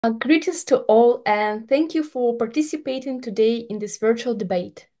Greetings to all, and thank you for participating today in this virtual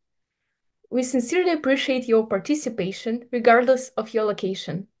debate. We sincerely appreciate your participation, regardless of your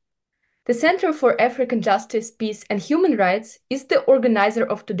location. The Center for African Justice, Peace, and Human Rights is the organizer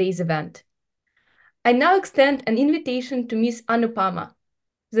of today's event. I now extend an invitation to Ms. Anupama,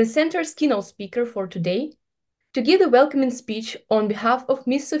 the Center's keynote speaker for today, to give the welcoming speech on behalf of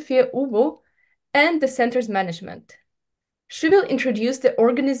Ms. Sophia Ubo and the Center's management. She will introduce the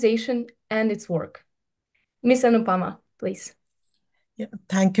organization and its work. Ms. Anupama, please.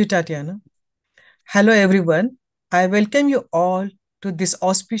 Thank you, Tatiana. Hello, everyone. I welcome you all to this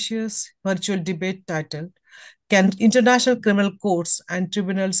auspicious virtual debate titled Can International Criminal Courts and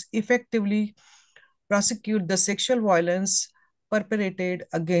Tribunals Effectively Prosecute the Sexual Violence Perpetrated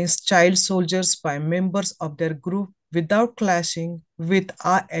Against Child Soldiers by Members of their group without clashing with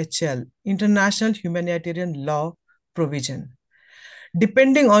IHL, International Humanitarian Law provision?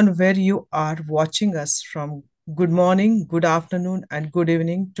 Depending on where you are watching us from, good morning, good afternoon, and good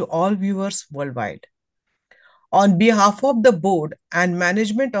evening to all viewers worldwide. On behalf of the board and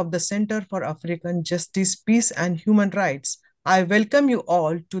management of the Center for African Justice, Peace, and Human Rights, I welcome you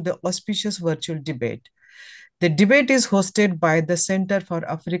all to the auspicious virtual debate. The debate is hosted by the Center for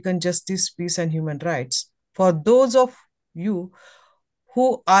African Justice, Peace, and Human Rights. For those of you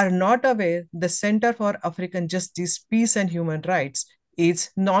who are not aware, the Center for African Justice, Peace, and Human Rights is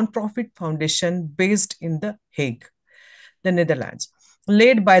a non-profit foundation based in The Hague, the Netherlands,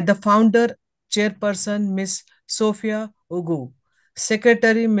 led by the founder, chairperson, Ms. Sophia Ugu,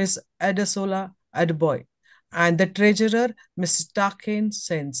 secretary, Ms. Adesola Adboy, and the treasurer, Ms. Taken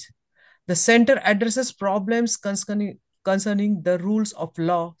Sens. The center addresses problems concerning the rules of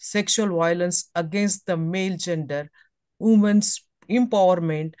law, sexual violence against the male gender, women's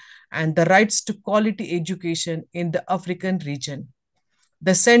empowerment, and the rights to quality education in the African region.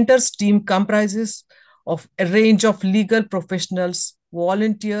 The center's team comprises of a range of legal professionals,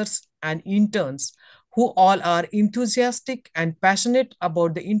 volunteers, and interns who all are enthusiastic and passionate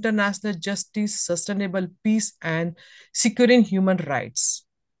about the international justice, sustainable peace, and securing human rights.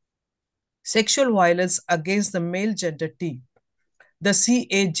 Sexual violence against the male gender team. The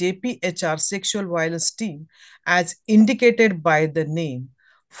CAJPHR Sexual Violence Team, as indicated by the name,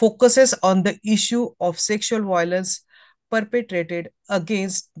 focuses on the issue of sexual violence perpetrated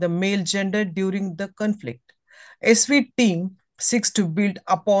against the male gender during the conflict. SV team seeks to build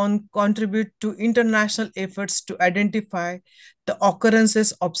upon, contribute to international efforts to identify the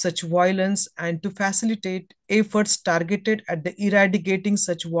occurrences of such violence and to facilitate efforts targeted at the eradicating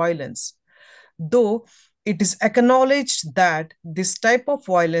such violence. Though it is acknowledged that this type of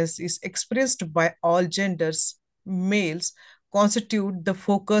violence is experienced by all genders, males constitute the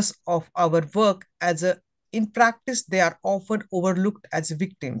focus of our work as a in practice they are often overlooked as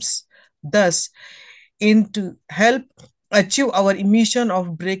victims. Thus, in to help achieve our mission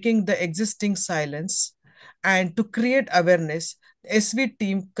of breaking the existing silence and to create awareness, the SV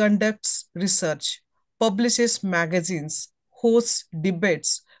team conducts research, publishes magazines, hosts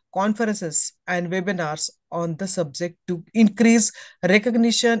debates, conferences, and webinars on the subject to increase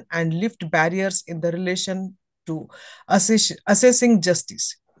recognition and lift barriers in the relation to assessing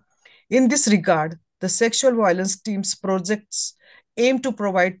justice. In this regard, the sexual violence team's projects aim to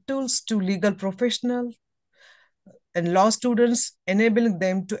provide tools to legal professionals and law students, enabling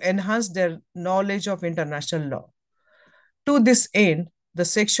them to enhance their knowledge of international law. To this end, the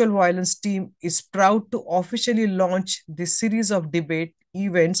Sexual Violence Team is proud to officially launch this series of debate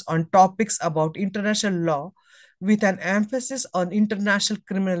events on topics about international law with an emphasis on international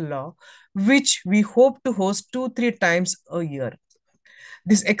criminal law, which we hope to host 2-3 times a year.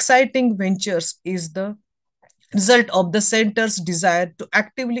 This exciting ventures is the result of the center's desire to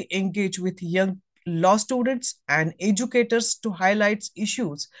actively engage with young law students and educators to highlight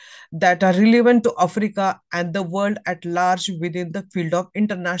issues that are relevant to Africa and the world at large within the field of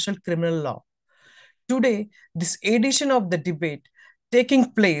international criminal law. Today, this edition of the debate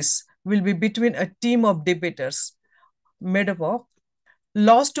taking place will be between a team of debaters made up of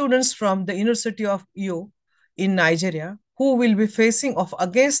law students from the University of Uyo in Nigeria who will be facing off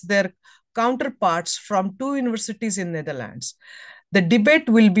against their counterparts from two universities in Netherlands. The debate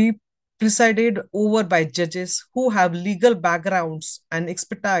will be presided over by judges who have legal backgrounds and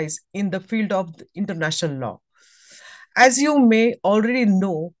expertise in the field of international law. As you may already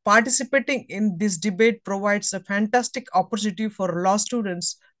know, participating in this debate provides a fantastic opportunity for law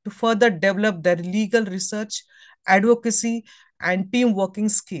students to further develop their legal research, advocacy, and team working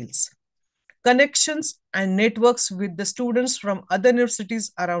skills, connections, and networks with the students from other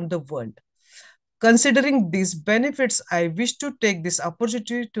universities around the world. Considering these benefits, I wish to take this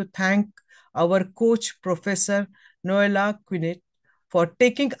opportunity to thank our coach, Professor Noella Quinet, for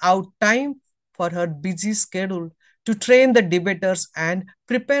taking out time for her busy schedule to train the debaters and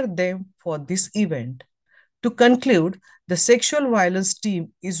prepare them for this event. To conclude, the Sexual Violence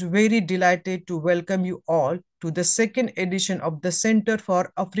team is very delighted to welcome you all to the second edition of the Center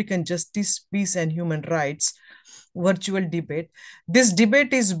for African Justice, Peace and Human Rights virtual debate. This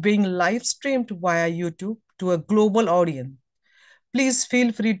debate is being live streamed via YouTube to a global audience. Please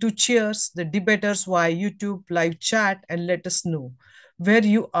feel free to cheers the debaters via YouTube live chat and let us know where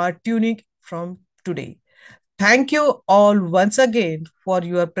you are tuning from today. Thank you all once again for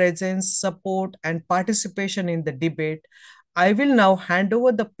your presence, support, and participation in the debate. I will now hand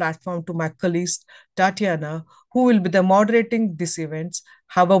over the platform to my colleague Tatiana, who will be the moderating this event.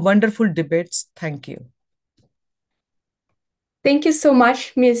 Have a wonderful debate. Thank you. Thank you so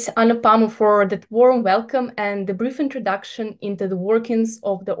much, Ms. Anupama, for that warm welcome and the brief introduction into the workings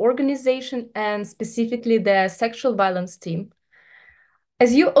of the organization and specifically the sexual violence team.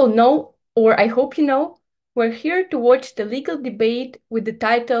 As you all know, or I hope you know, we're here to watch the legal debate with the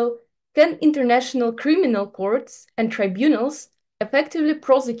title, Can International Criminal Courts and Tribunals Effectively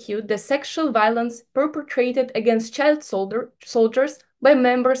Prosecute the Sexual Violence Perpetrated Against Child Soldiers by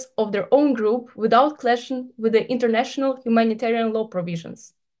members of their own group without clashing with the international humanitarian law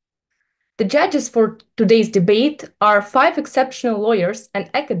provisions? The judges for today's debate are 5 exceptional lawyers and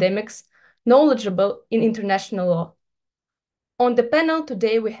academics knowledgeable in international law. On the panel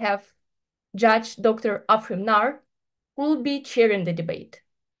today, we have Judge Dr. Afrim Nar, who will be chairing the debate.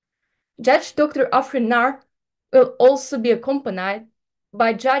 Judge Dr. Afrim Nar will also be accompanied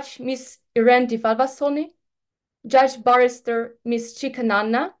by Judge Ms. Irene Divalvasoni, Judge Barrister Ms.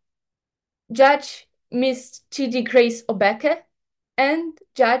 Chikanana, Judge Ms. Chidi Grace Obeke, and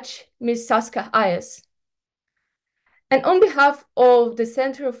Judge Ms. Saska Ayes. And on behalf of the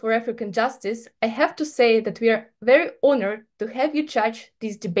Center for African Justice, I have to say that we are very honored to have you judge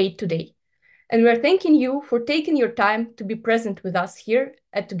this debate today. And we're thanking you for taking your time to be present with us here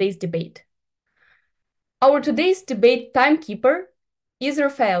at today's debate. Our today's debate timekeeper is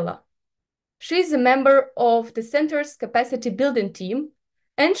Rafaela. She is a member of the Center's capacity building team,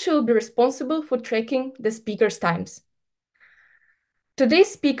 and she will be responsible for tracking the speakers' times.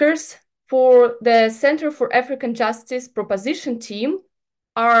 Today's speakers for the Center for African Justice proposition team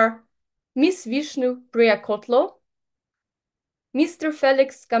are Ms. Vishnu Priya-Kotlo, Mr.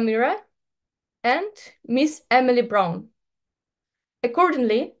 Felix Kamira, and Ms. Emily Brown.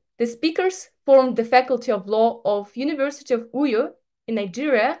 Accordingly, the speakers form the Faculty of Law of University of Uyo in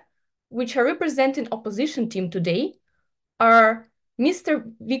Nigeria, which are representing opposition team today, are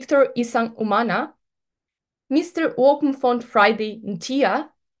Mr. Victor Isang Umana, Mr. Wokumfont Friday Ntia,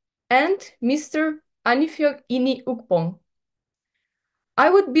 and Mr. Anifio Ini Ukpong.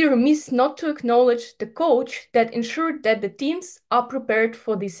 I would be remiss not to acknowledge the coach that ensured that the teams are prepared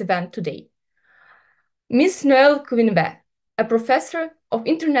for this event today. Ms. Noelle Quinve, a professor of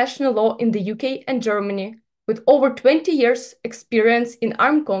international law in the UK and Germany, with over 20 years' experience in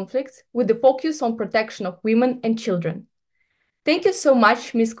armed conflicts with the focus on protection of women and children. Thank you so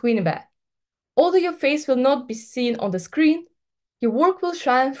much, Ms. Quinve. Although your face will not be seen on the screen, your work will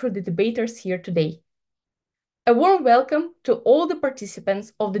shine through the debaters here today. A warm welcome to all the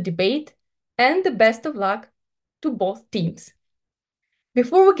participants of the debate and the best of luck to both teams.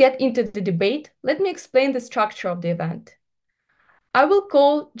 Before we get into the debate, let me explain the structure of the event. I will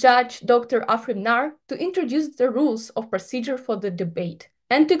call Judge Dr. Afrim Nar to introduce the rules of procedure for the debate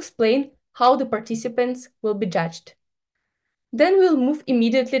and to explain how the participants will be judged. Then we'll move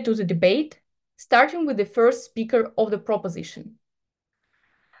immediately to the debate, starting with the first speaker of the proposition.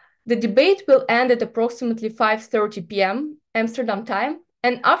 The debate will end at approximately 5:30 p.m. Amsterdam time,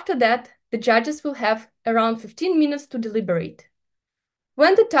 and after that, the judges will have around 15 minutes to deliberate.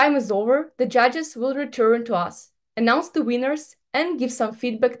 When the time is over, the judges will return to us, announce the winners, and give some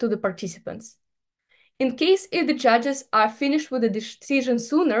feedback to the participants. In case if the judges are finished with the decision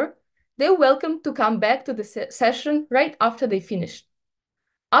sooner, they're welcome to come back to the session right after they finish.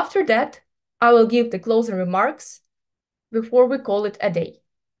 After that, I will give the closing remarks before we call it a day.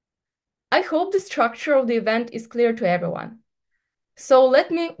 I hope the structure of the event is clear to everyone. So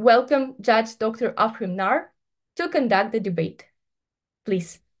let me welcome Judge Dr. Afrim Nar to conduct the debate.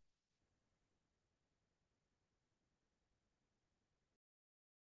 Please.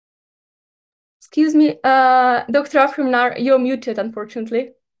 Excuse me, Dr. Afrim Nar, you're muted,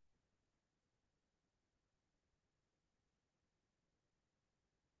 unfortunately.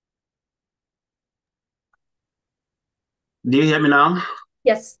 Do you hear me now?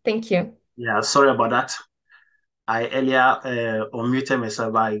 Yes, thank you. Yeah, sorry about that. I earlier unmuted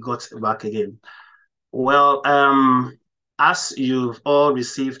myself, but I got back again. Well, as you've all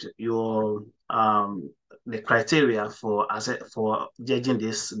received your the criteria for judging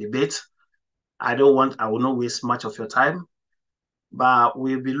this debate, I will not waste much of your time, but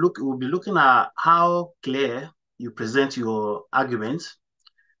we'll be looking at how clear you present your argument,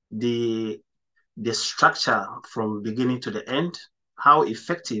 the the structure from beginning to the end, how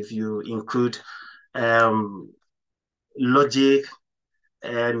effective you include um, logic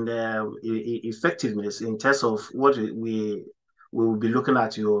and effectiveness in terms of what we will be looking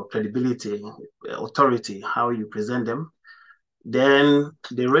at your credibility, authority, how you present them. Then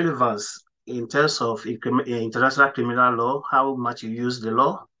the relevance in terms of international criminal law, how much you use the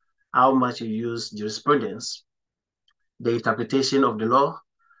law, how much you use jurisprudence, the interpretation of the law.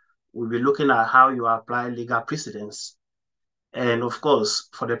 We'll be looking at how you apply legal precedents. And of course,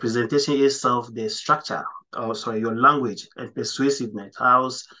 for the presentation itself, the structure, or sorry, your language and persuasiveness,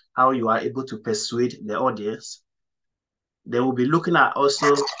 how you are able to persuade the audience. They will be looking at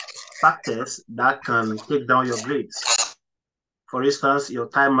also factors that can take down your grades. For instance, your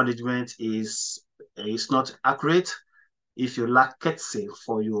time management is not accurate if you lack courtesy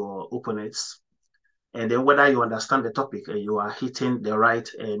for your opponents. And then whether you understand the topic and you are hitting the right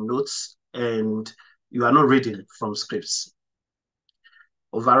notes and you are not reading from scripts.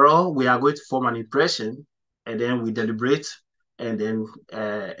 Overall, we are going to form an impression, and then we deliberate, and then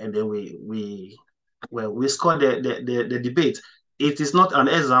we score the debate. It is not an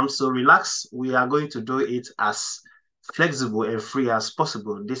exam, so relax. We are going to do it as flexible and free as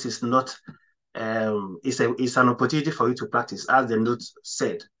possible. This is not it's an opportunity for you to practice, as the note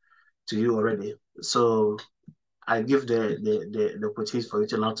said to you already. So I give the opportunity for you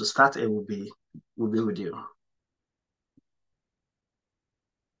to now to start, and we'll be with you.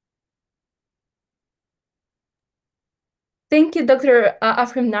 Thank you, Dr.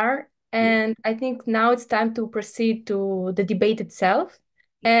 Afrimnar. And I think now it's time to proceed to the debate itself.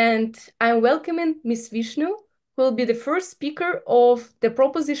 And I'm welcoming Ms. Vishnu, who will be the first speaker of the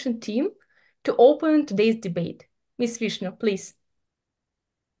proposition team to open today's debate. Ms. Vishnu, please.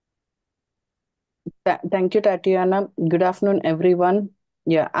 Thank you, Tatiana. Good afternoon, everyone.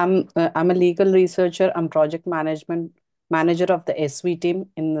 Yeah, I'm a legal researcher. I'm project management manager of the SV team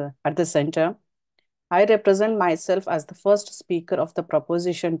at the center. I represent myself as the first speaker of the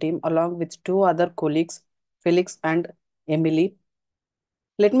proposition team along with two other colleagues, Felix and Emily.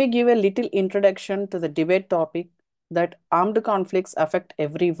 Let me give a little introduction to the debate topic that armed conflicts affect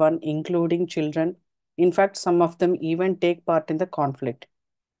everyone, including children. In fact, some of them even take part in the conflict.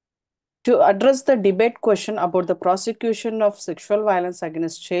 To address the debate question about the prosecution of sexual violence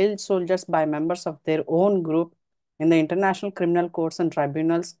against child soldiers by members of their own group in the international criminal courts and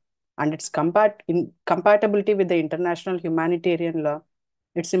tribunals and its compatibility with the international humanitarian law,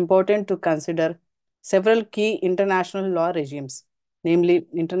 it's important to consider several key international law regimes, namely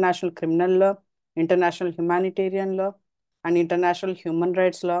international criminal law, international humanitarian law, and international human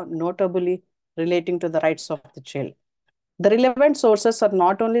rights law, notably relating to the rights of the child. The relevant sources are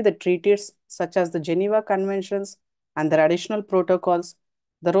not only the treaties such as the Geneva Conventions and their additional protocols,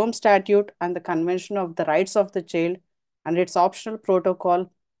 the Rome Statute and the Convention of the Rights of the Child and its optional protocol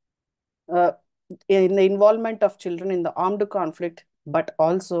in the involvement of children in the armed conflict, but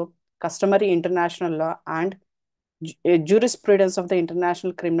also customary international law and jurisprudence of the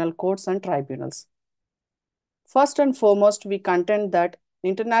international criminal courts and tribunals. First and foremost, we contend that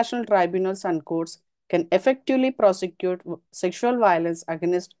international tribunals and courts can effectively prosecute sexual violence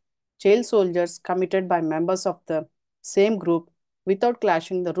against child soldiers committed by members of the same group without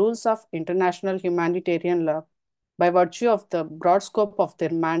clashing the rules of international humanitarian law by virtue of the broad scope of their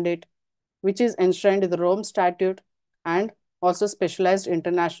mandate, which is enshrined in the Rome Statute and also specialized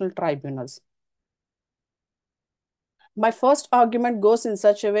international tribunals. My first argument goes in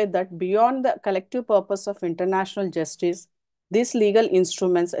such a way that beyond the collective purpose of international justice, these legal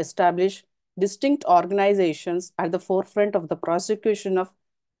instruments establish distinct organizations at the forefront of the prosecution of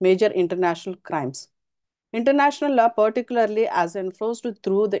major international crimes. International law, particularly as enforced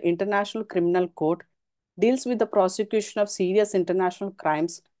through the International Criminal Court, deals with the prosecution of serious international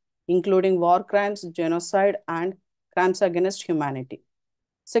crimes, including war crimes, genocide, and crimes against humanity.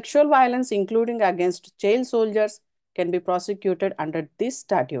 Sexual violence, including against child soldiers, can be prosecuted under these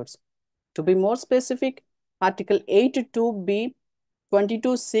statutes. To be more specific, Article 82B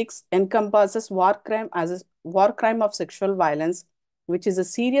 22(6) encompasses war crime as a war crime of sexual violence, which is a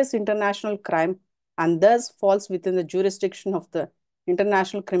serious international crime and thus falls within the jurisdiction of the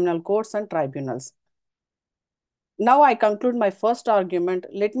international criminal courts and tribunals. Now I conclude my first argument.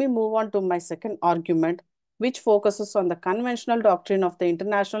 Let me move on to my second argument, which focuses on the conventional doctrine of the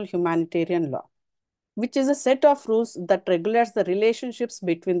international humanitarian law, which is a set of rules that regulates the relationships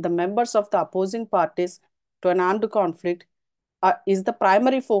between the members of the opposing parties to an armed conflict, is the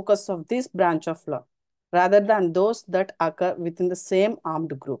primary focus of this branch of law, rather than those that occur within the same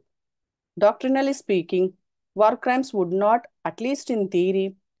armed group. Doctrinally speaking, war crimes would not, at least in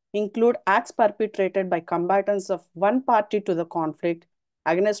theory, include acts perpetrated by combatants of one party to the conflict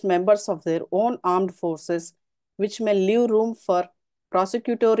against members of their own armed forces, which may leave room for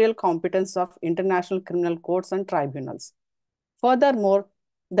prosecutorial competence of international criminal courts and tribunals. Furthermore,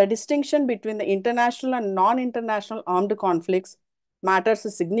 the distinction between the international and non-international armed conflicts matters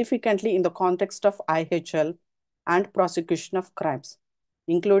significantly in the context of IHL and prosecution of crimes,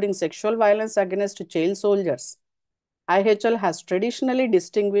 including sexual violence against child soldiers. IHL has traditionally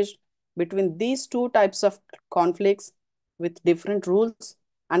distinguished between these two types of conflicts with different rules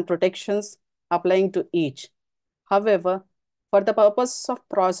and protections applying to each. However, for the purpose of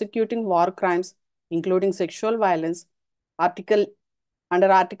prosecuting war crimes, including sexual violence, under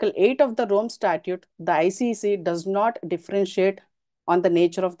Article 8 of the Rome Statute, the ICC does not differentiate on the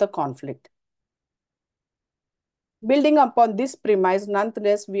nature of the conflict. Building upon this premise,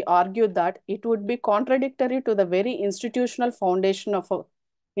 nonetheless, we argue that it would be contradictory to the very institutional foundation of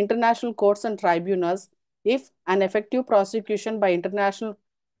international courts and tribunals if an effective prosecution by international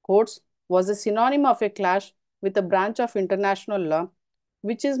courts was a synonym of a clash with a branch of international law,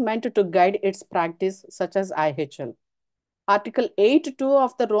 which is meant to guide its practice, such as IHL. Article 8.2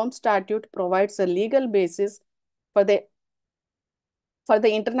 of the Rome Statute provides a legal basis for the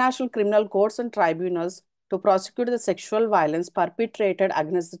international criminal courts and tribunals to prosecute the sexual violence perpetrated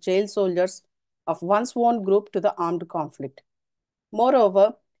against the child soldiers of one's own group to the armed conflict.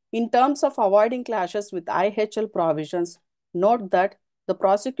 Moreover, in terms of avoiding clashes with IHL provisions, note that the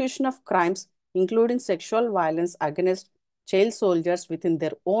prosecution of crimes, including sexual violence against child soldiers within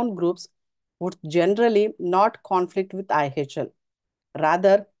their own groups, would generally not conflict with IHL.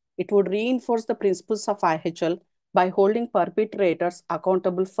 Rather, it would reinforce the principles of IHL by holding perpetrators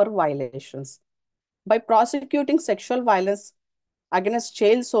accountable for violations. By prosecuting sexual violence against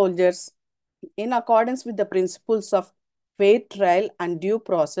child soldiers in accordance with the principles of fair trial and due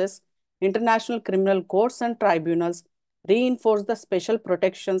process, international criminal courts and tribunals reinforce the special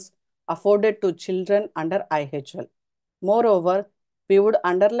protections afforded to children under IHL. Moreover, we would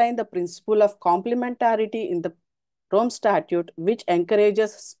underline the principle of complementarity in the Rome Statute, which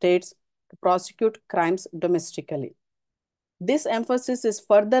encourages states to prosecute crimes domestically. This emphasis is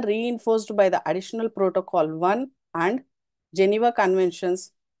further reinforced by the Additional Protocol 1 and Geneva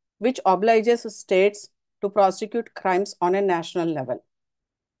Conventions, which obliges states to prosecute crimes on a national level.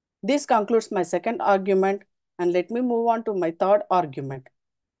 This concludes my second argument, and let me move on to my third argument,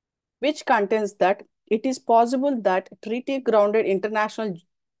 which contains that it is possible that treaty-grounded international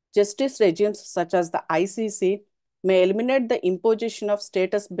justice regimes such as the ICC may eliminate the imposition of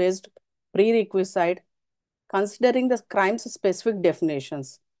status-based prerequisite considering the crime's specific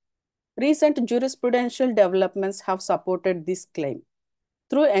definitions. Recent jurisprudential developments have supported this claim.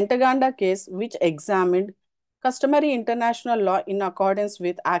 Through Ntaganda case, which examined customary international law in accordance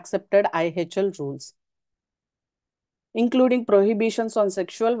with accepted IHL rules, including prohibitions on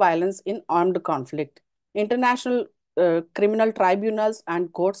sexual violence in armed conflict. International criminal tribunals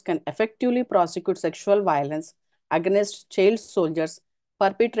and courts can effectively prosecute sexual violence against child soldiers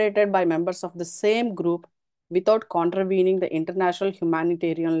perpetrated by members of the same group without contravening the international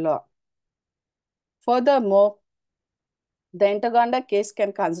humanitarian law. Furthermore, the Ntaganda case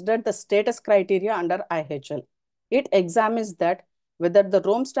can consider the status criteria under IHL. It examines that whether the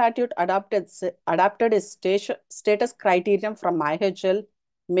Rome Statute adopted a status criterion from IHL,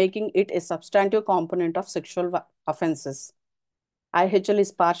 making it a substantive component of sexual offenses. IHL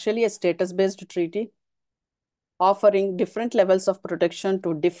is partially a status-based treaty, offering different levels of protection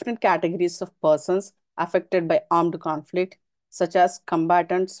to different categories of persons affected by armed conflict, such as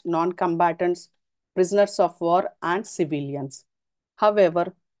combatants, non-combatants, prisoners of war, and civilians.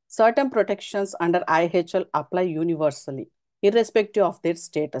 However, certain protections under IHL apply universally, irrespective of their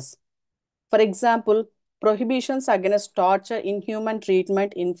status. For example, prohibitions against torture, inhuman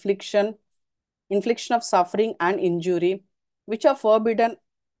treatment, infliction of suffering and injury, which are forbidden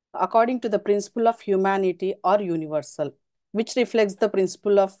according to the principle of humanity, are universal, which reflects the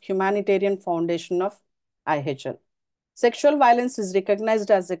principle of humanitarian foundation of IHL. Sexual violence is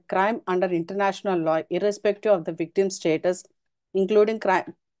recognized as a crime under international law, irrespective of the victim's status, including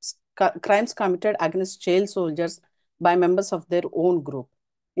crimes committed against child soldiers by members of their own group.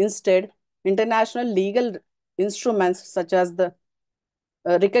 Instead, international legal instruments such as the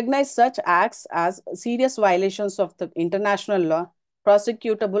recognize such acts as serious violations of the international law,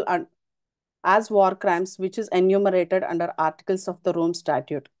 prosecutable as war crimes, which is enumerated under Articles of the Rome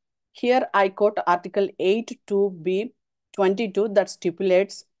Statute. Here I quote Article 8(2)(b) 22 that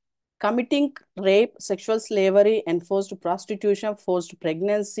stipulates committing rape, sexual slavery, enforced prostitution, forced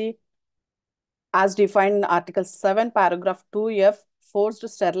pregnancy, as defined in Article 7, paragraph 2F, forced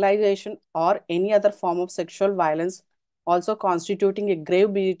sterilization or any other form of sexual violence, also constituting a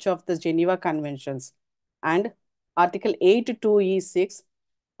grave breach of the Geneva Conventions. And Article 8(2)(e)(6)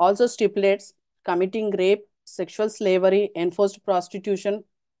 also stipulates committing rape, sexual slavery, enforced prostitution,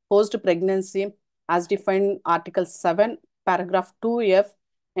 forced pregnancy, as defined in Article 7, paragraph 2F,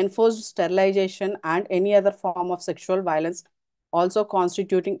 enforced sterilization and any other form of sexual violence, also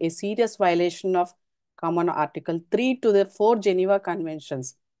constituting a serious violation of Common Article 3 to the 4 Geneva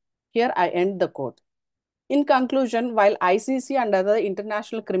Conventions. Here I end the quote. In conclusion, while ICC and other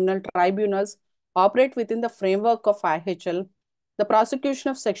international criminal tribunals operate within the framework of IHL, the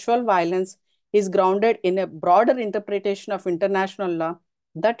prosecution of sexual violence is grounded in a broader interpretation of international law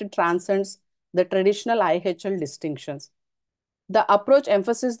that transcends the traditional IHL distinctions. The approach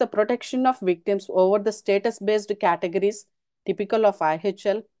emphasizes the protection of victims over the status-based categories typical of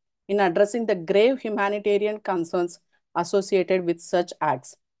IHL in addressing the grave humanitarian concerns associated with such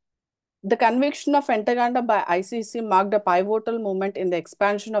acts. The conviction of Ntaganda by ICC marked a pivotal moment in the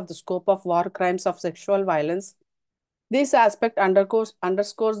expansion of the scope of war crimes of sexual violence. This aspect underscores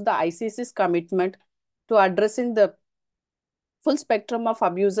the ICC's commitment to addressing the full spectrum of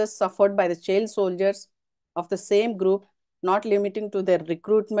abuses suffered by the child soldiers of the same group, not limiting to their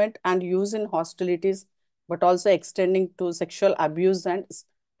recruitment and use in hostilities, but also extending to sexual abuse and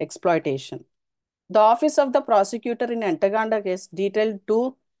exploitation. The Office of the Prosecutor in Ntaganda case detailed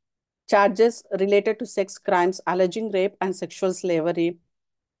 2 charges related to sex crimes alleging rape and sexual slavery,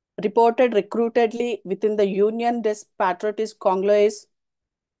 reported recriminatedly within the Union des Patriotes Congolais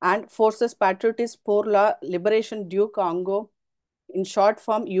and Forces Patriotes pour la Libération du Congo, in short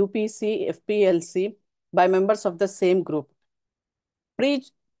form UPC FPLC, by members of the same group.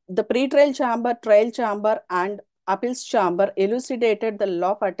 The pre-trial chamber, trial chamber, and appeals chamber elucidated the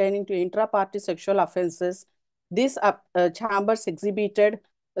law pertaining to intra-party sexual offenses. These chambers exhibited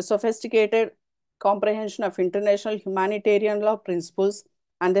a sophisticated comprehension of international humanitarian law principles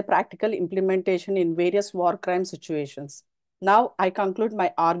and their practical implementation in various war crime situations. Now I conclude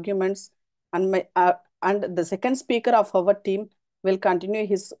my arguments, and the second speaker of our team will continue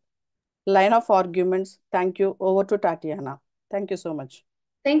his line of arguments. Thank you. Over to Tatiana. Thank you so much.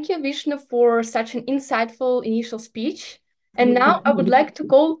 Thank you, Vishnu, for such an insightful initial speech. And now I would like to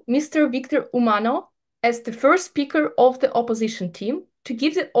call Mr. Victor Umano as the first speaker of the opposition team to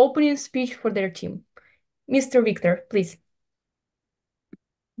give the opening speech for their team. Mr. Victor, please.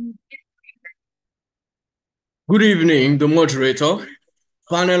 Good evening, the moderator,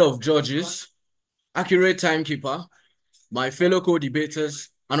 panel of judges, accurate timekeeper, my fellow co-debaters,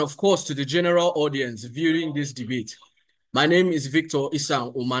 and of course to the general audience viewing this debate. My name is Victor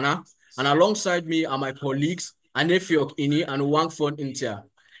Isang Umana, and alongside me are my colleagues Anefiok Ini and Wangfon Intia.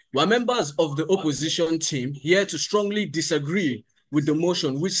 We're members of the opposition team here to strongly disagree with the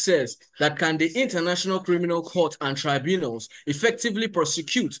motion which says that can the International Criminal Court and tribunals effectively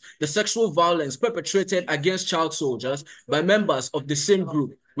prosecute the sexual violence perpetrated against child soldiers by members of the same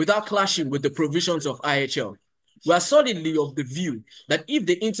group without clashing with the provisions of IHL. We are solidly of the view that if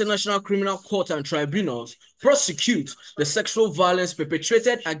the International Criminal Court and tribunals prosecute the sexual violence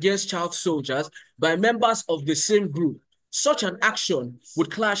perpetrated against child soldiers by members of the same group, such an action would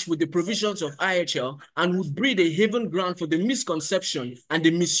clash with the provisions of IHL and would breed a haven ground for the misconception and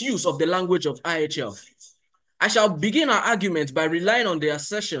the misuse of the language of IHL. I shall begin our argument by relying on the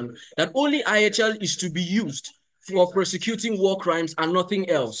assertion that only IHL is to be used for prosecuting war crimes and nothing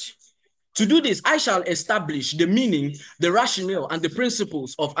else. To do this, I shall establish the meaning, the rationale, and the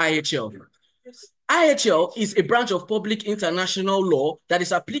principles of IHL. IHL is a branch of public international law that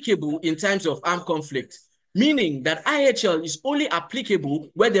is applicable in times of armed conflict, meaning that IHL is only applicable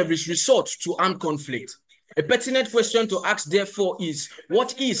where there is resort to armed conflict. A pertinent question to ask, therefore, is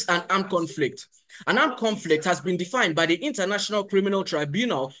what is an armed conflict? An armed conflict has been defined by the International Criminal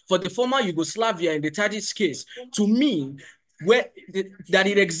Tribunal for the former Yugoslavia in the Tadic case to mean that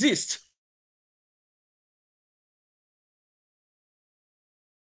it exists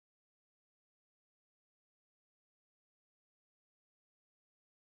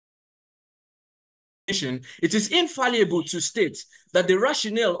it is infallible to state that the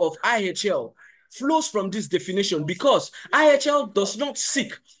rationale of IHL flows from this definition because IHL does not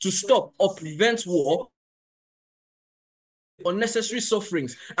seek to stop or prevent war, unnecessary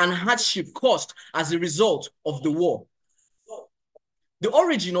sufferings and hardship caused as a result of the war. The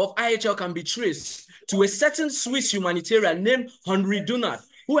origin of IHL can be traced to a certain Swiss humanitarian named Henri Dunant,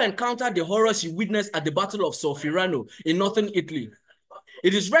 who encountered the horrors he witnessed at the Battle of Solferino in northern Italy.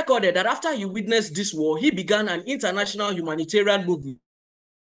 It is recorded that after he witnessed this war, he began an international humanitarian movement,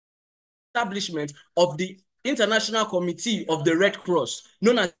 establishment of the International Committee of the Red Cross,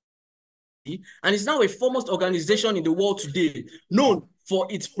 known as, and is now a foremost organization in the world today, known for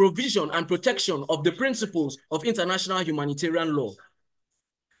its provision and protection of the principles of international humanitarian law.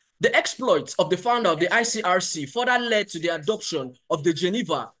 The exploits of the founder of the ICRC further led to the adoption of the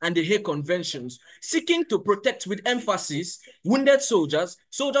Geneva and the Hague Conventions, seeking to protect with emphasis wounded soldiers,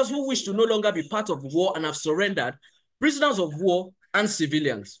 soldiers who wish to no longer be part of war and have surrendered, prisoners of war, and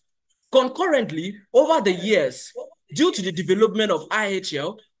civilians. Concurrently, over the years, due to the development of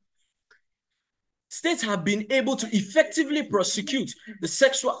IHL, states have been able to effectively prosecute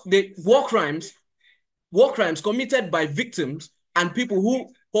the war crimes committed by victims and people who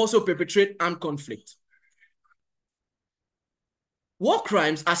also perpetrate armed conflict. War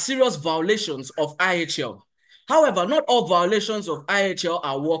crimes are serious violations of IHL. However, not all violations of IHL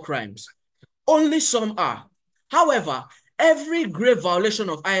are war crimes. Only some are. However, every grave violation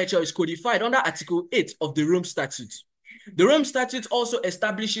of IHL is codified under Article 8 of the Rome Statute. The Rome Statute also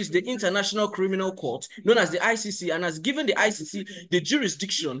establishes the International Criminal Court, known as the ICC, and has given the ICC the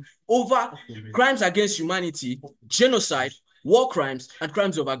jurisdiction over crimes against humanity, genocide, war crimes, and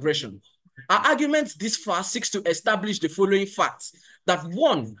crimes of aggression. Our argument this far seeks to establish the following facts: that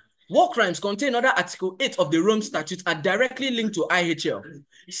 1, war crimes contained under Article 8 of the Rome Statute are directly linked to IHL.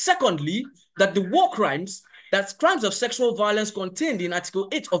 Secondly, that the war crimes, that's crimes of sexual violence contained in Article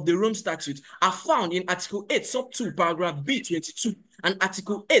 8 of the Rome Statute, are found in Article 8, Sub 2, Paragraph B, 22, and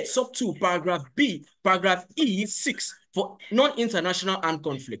Article 8, Sub 2, Paragraph B, Paragraph E, 6, for non-international armed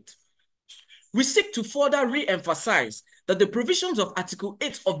conflict. We seek to further re-emphasize that the provisions of Article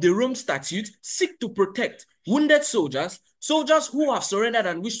 8 of the Rome Statute seek to protect wounded soldiers, soldiers who have surrendered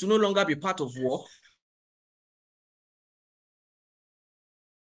and wish to no longer be part of war,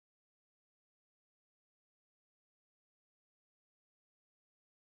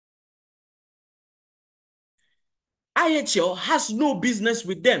 IHL has no business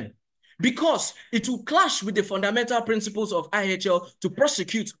with them because it will clash with the fundamental principles of IHL to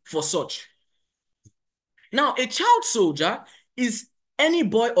prosecute for such. Now, a child soldier is any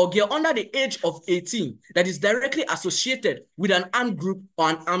boy or girl under the age of 18 that is directly associated with an armed group or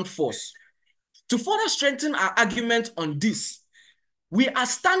an armed force. To further strengthen our argument on this, we are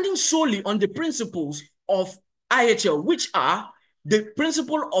standing solely on the principles of IHL, which are the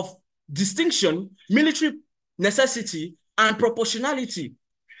principle of distinction, military necessity, and proportionality,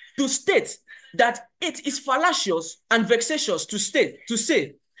 to state that it is fallacious and vexatious to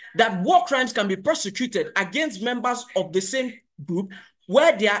say that war crimes can be prosecuted against members of the same group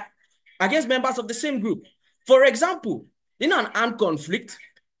where they are against members of the same group. For example, in an armed conflict,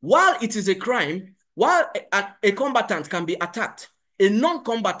 while it is a crime, while a combatant can be attacked, a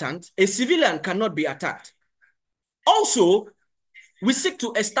non-combatant, a civilian cannot be attacked. Also, we seek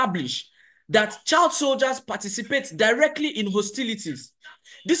to establish that child soldiers participate directly in hostilities.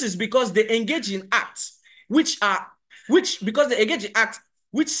 This is because they engage in acts which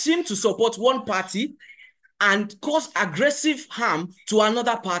seem to support one party and cause aggressive harm to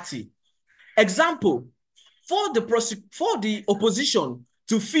another party. Example, for the opposition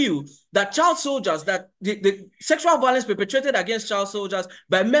to feel that child soldiers, that the sexual violence perpetrated against child soldiers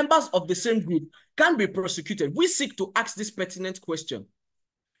by members of the same group can be prosecuted, we seek to ask this pertinent question.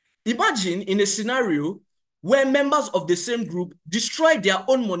 Imagine in a scenario where members of the same group destroy their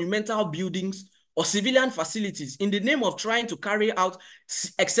own monumental buildings or civilian facilities in the name of trying to carry out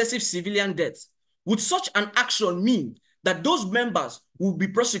excessive civilian deaths. Would such an action mean that those members will be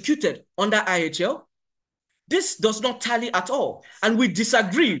prosecuted under IHL? This does not tally at all, and we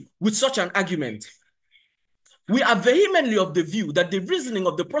disagree with such an argument. We are vehemently of the view that the reasoning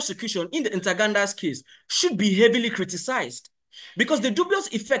of the prosecution in the Ntaganda case should be heavily criticized, because the dubious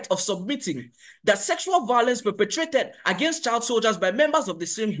effect of submitting that sexual violence perpetrated against child soldiers by members of the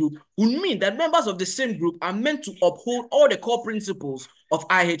same group would mean that members of the same group are meant to uphold all the core principles of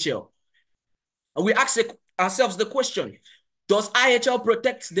IHL. And we ask ourselves the question, does IHL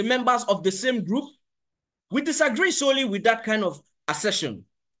protect the members of the same group? We disagree solely with that kind of assertion.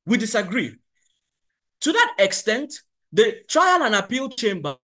 We disagree. To that extent, the Trial and Appeal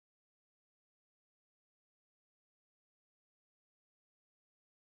Chamber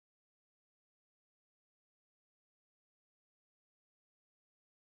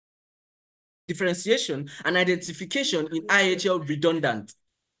differentiation and identification in IHL redundant.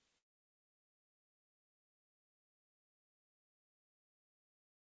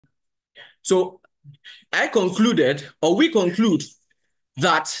 So we conclude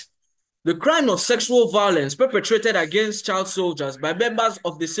that the crime of sexual violence perpetrated against child soldiers by members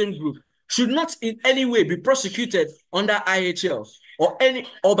of the same group should not in any way be prosecuted under IHL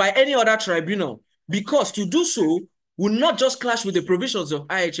or by any other tribunal, because to do so will not just clash with the provisions of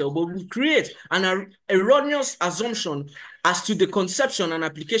IHL, but will create an erroneous assumption as to the conception and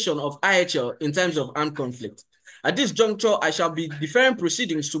application of IHL in times of armed conflict. At this juncture, I shall be deferring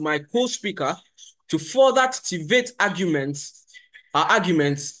proceedings to my co-speaker to further activate arguments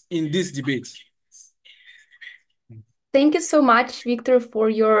in this debate. Thank you so much, Victor, for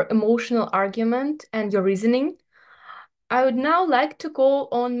your emotional argument and your reasoning. I would now like to call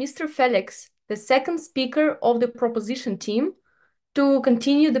on Mr. Felix, the second speaker of the proposition team, to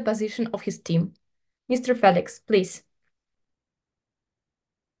continue the position of his team. Mr. Felix, please.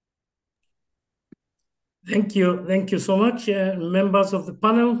 Thank you so much, members of the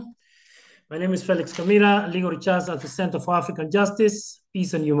panel. My name is Felix Kamira, Legal Research at the Center for African Justice,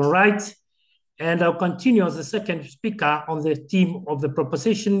 Peace and Human Rights, and I'll continue as the second speaker on the theme of the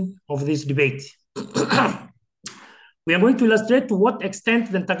proposition of this debate. We are going to illustrate to what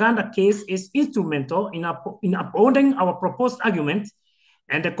extent the Ntaganda case is instrumental in upholding our proposed argument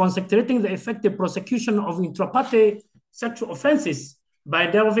and concentrating the effective prosecution of intra-party sexual offenses by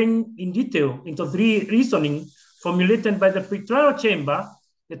delving in detail into three reasoning formulated by the pre-trial chamber,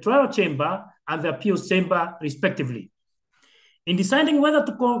 the trial chamber, and the appeals chamber, respectively. In deciding whether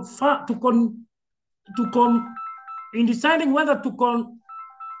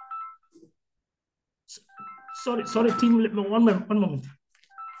sorry, team, one moment.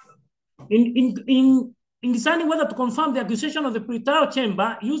 In deciding whether to confirm the accusation of the pre-trial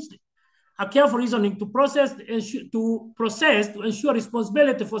chamber, used a careful reasoning to ensure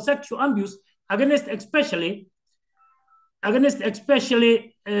responsibility for sexual abuse against especially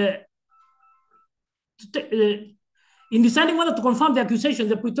in deciding whether to confirm the accusation,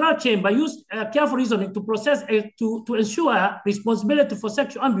 the pre-trial chamber used careful reasoning to ensure responsibility for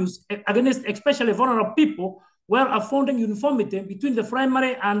sexual abuse against especially vulnerable people, where affording uniformity between the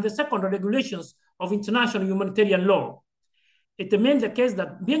primary and the secondary regulations of international humanitarian law. It remains the case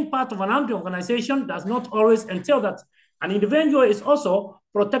that being part of an armed organization does not always entail that an individual is also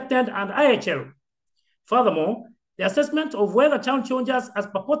protected under IHL. Furthermore, the assessment of whether child soldiers as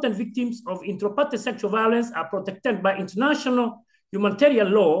purported victims of intra-party sexual violence are protected by international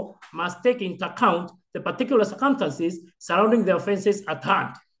humanitarian law must take into account the particular circumstances surrounding the offenses at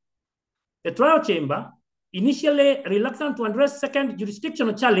hand. The trial chamber, initially reluctant to address second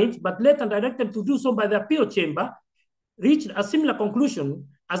jurisdictional challenge, but later directed to do so by the appeal chamber, reached a similar conclusion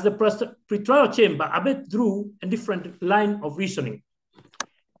as the pre-trial chamber, albeit through a different line of reasoning.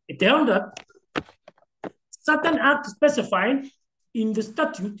 It held that certain acts specified in the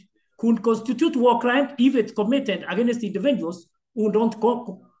statute could constitute war crime if it's committed against individuals who don't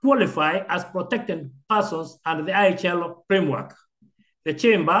qualify as protected persons under the IHL framework. The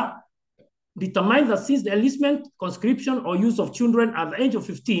chamber determined that since the enlistment, conscription, or use of children at the age of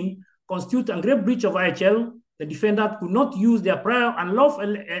 15 constitute a grave breach of IHL, the defendant could not use their prior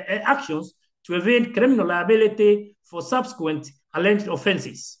unlawful actions to evade criminal liability for subsequent alleged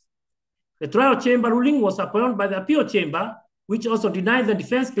offenses. The trial chamber ruling was upheld by the appeal chamber, which also denied the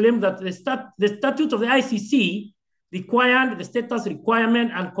defense claim that the statute of the ICC required the status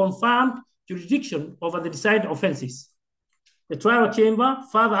requirement and confirmed jurisdiction over the decided offenses. The trial chamber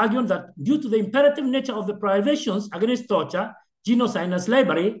further argued that due to the imperative nature of the prohibitions against torture, genocide, and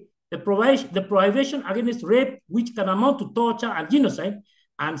slavery, the prohibition against rape, which can amount to torture and genocide,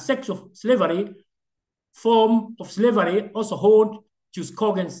 and sexual slavery, form of slavery, also hold jus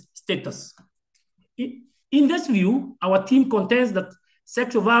cogens status. In this view, our team contends that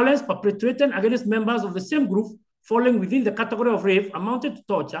sexual violence perpetrated against members of the same group falling within the category of rape amounted to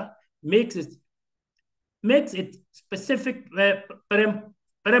torture makes it specific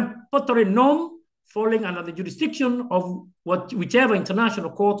peremptory norm falling under the jurisdiction of whichever international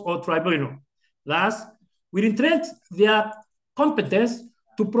court or tribunal. Thus, we reiterate their competence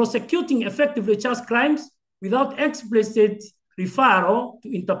to prosecuting effectively charged crimes without explicit referral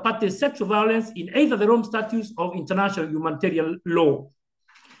to inter-party sexual violence in either the Rome Statutes or international humanitarian law.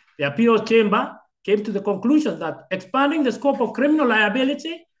 The appeal chamber came to the conclusion that expanding the scope of criminal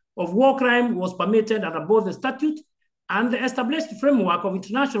liability of war crime was permitted under both the statute and the established framework of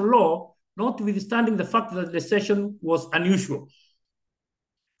international law, notwithstanding the fact that the decision was unusual.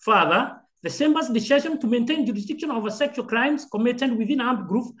 Further, The Chamber's decision to maintain jurisdiction over sexual crimes committed within armed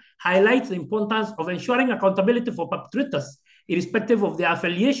groups highlights the importance of ensuring accountability for perpetrators, irrespective of their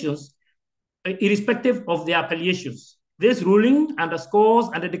affiliations. This ruling underscores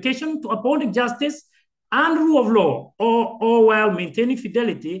a dedication to upholding justice and rule of law, all while maintaining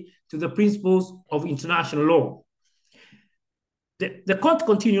fidelity to the principles of international law. The court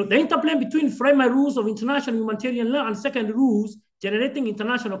continued, the interplay between primary rules of international humanitarian law and secondary rules generating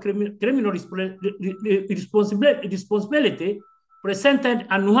international criminal responsibility presented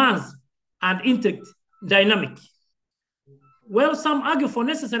a nuanced and intricate dynamic. Well, some argue for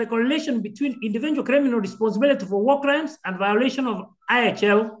necessary correlation between individual criminal responsibility for war crimes and violation of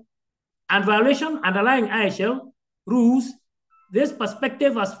IHL and violation underlying IHL rules. This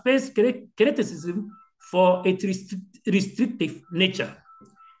perspective has faced criticism for its restrictive nature.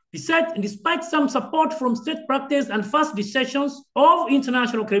 Despite some support from state practice and fast decisions of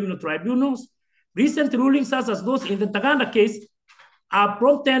international criminal tribunals, recent rulings such as those in the Ntaganda case have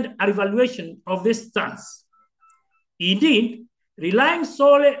prompted a revaluation of this stance. Indeed, relying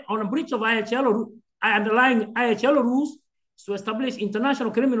solely on a breach of underlying IHL rules to establish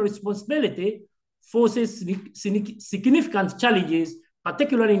international criminal responsibility forces significant challenges,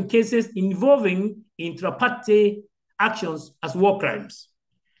 particularly in cases involving intra-party actions as war crimes.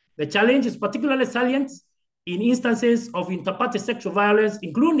 The challenge is particularly salient in instances of inter-party sexual violence,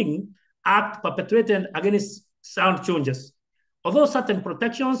 including acts perpetrated against sound children. Although certain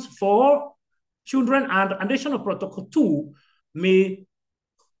protections for children and additional Protocol 2 may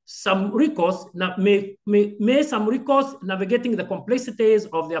some recourse navigating the complexities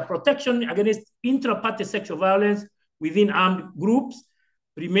of their protection against intra-party sexual violence within armed groups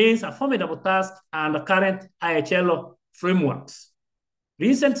remains a formidable task and the current IHL frameworks.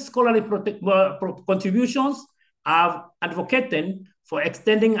 Recent scholarly contributions have advocated for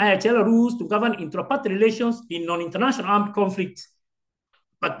extending IHL rules to govern intra-party relations in non-international armed conflicts,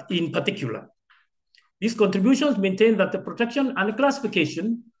 but in particular. These contributions maintain that the protection and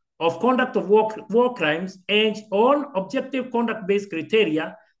classification of conduct of war crimes hinge on objective conduct-based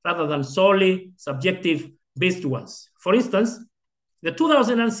criteria rather than solely subjective-based ones. For instance, the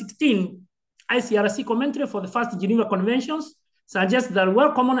 2016 ICRC commentary for the first Geneva Conventions suggests that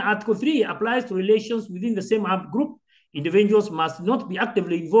while common Article 3 applies to relations within the same armed group, individuals must not be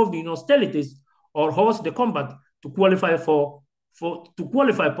actively involved in hostilities or host the combat to qualify for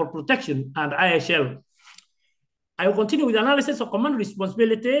protection and IHL. I will continue with the analysis of command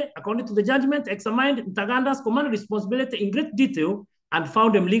responsibility. According to the judgment, examined Ntaganda's command responsibility in great detail and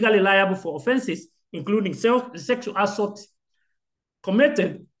found them legally liable for offenses, including sexual assault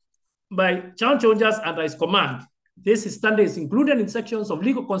committed by child soldiers under his command. This standard is included in sections of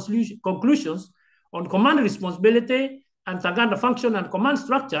legal conclusions on command responsibility and Ntaganda function and command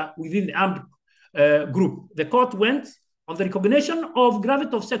structure within the armed group. The court went on the recognition of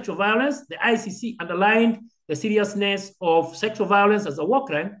gravity of sexual violence. The ICC underlined the seriousness of sexual violence as a war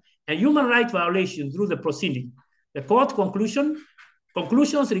crime and human rights violation through the proceeding. The court conclusions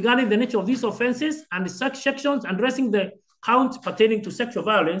regarding the nature of these offenses and the sections addressing the counts pertaining to sexual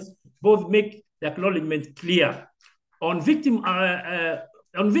violence both make the acknowledgement clear. On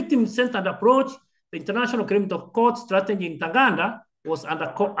victim-centered approach, the International Criminal Court strategy in Ntaganda was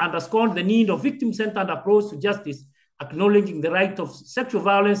underscored the need of victim-centered approach to justice, acknowledging the right of sexual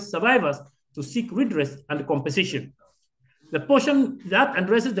violence survivors to seek redress and compensation. The portion that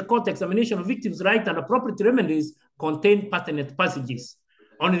addresses the court examination of victims' rights and appropriate remedies contain pertinent passages.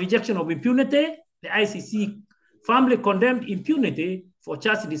 On rejection of impunity, the ICC firmly condemned impunity for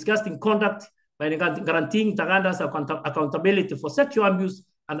charges disgusting conduct by guaranteeing Ntaganda's accountability for sexual abuse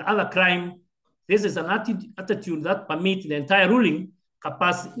and other crime. This is an attitude that permits the entire ruling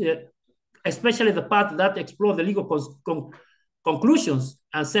capacity, especially the part that explores the legal conclusions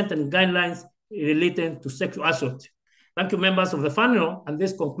and sentence guidelines relating to sexual assault. Thank you, members of the panel, and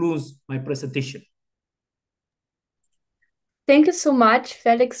this concludes my presentation. Thank you so much,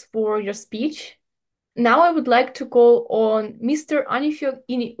 Felix, for your speech. Now I would like to call on Mr. Anifio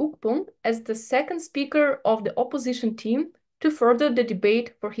Ini Ukpung as the second speaker of the opposition team to further the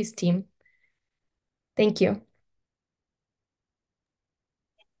debate for his team. Thank you.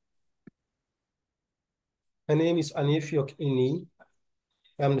 My name is Anifio Ini.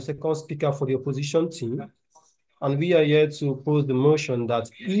 I'm the second speaker for the opposition team, and we are here to oppose the motion that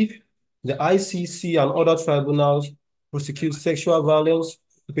if the ICC and other tribunals prosecute sexual violence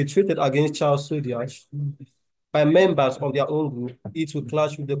perpetrated against child soldiers by members of their own group, it will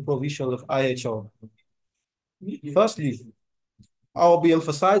clash with the provisions of IHL. Firstly, I'll be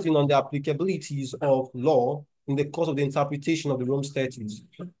emphasizing on the applicabilities of law in the course of the interpretation of the Rome Statutes.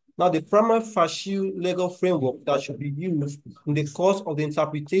 Now, the prima facie legal framework that should be used in the course of the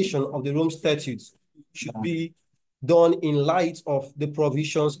interpretation of the Rome Statutes should be done in light of the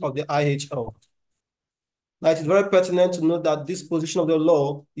provisions of the IHL. Now, it is very pertinent to note that this position of the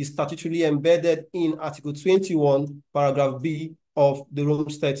law is statutorily embedded in Article 21, paragraph B of the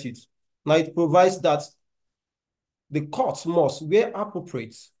Rome Statutes. Now, it provides that the courts must, where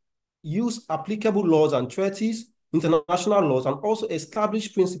appropriate, use applicable laws and treaties, international laws, and also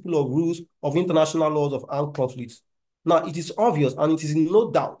establish principle of rules of international laws of armed conflicts. Now, it is obvious, and it is in no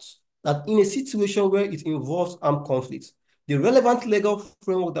doubt, that in a situation where it involves armed conflicts, the relevant legal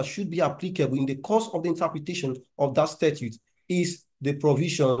framework that should be applicable in the course of the interpretation of that statute is the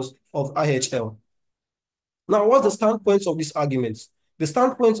provisions of IHL. Now, what's the standpoint of this argument? The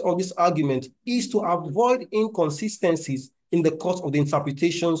standpoint of this argument is to avoid inconsistencies in the course of the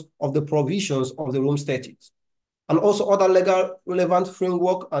interpretations of the provisions of the Rome Statutes, and also other legal relevant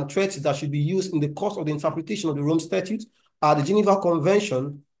framework and treaties that should be used in the course of the interpretation of the Rome Statutes are the Geneva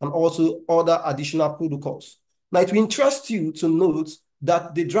Convention and also other additional protocols. Now, it will interest you to note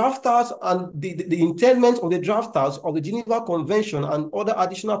that the drafters and the intent of the drafters of the Geneva Convention and other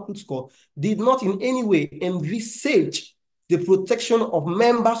additional protocols did not in any way envisage the protection of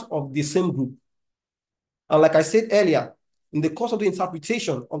members of the same group. And like I said earlier, in the course of the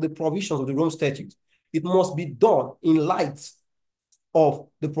interpretation of the provisions of the Rome Statute, it must be done in light of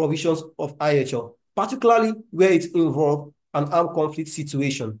the provisions of IHL, particularly where it involves an armed conflict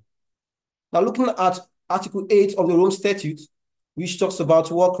situation. Now, looking at Article 8 of the Rome Statute, which talks about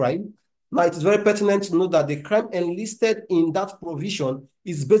war crime, now it is very pertinent to note that the crime enlisted in that provision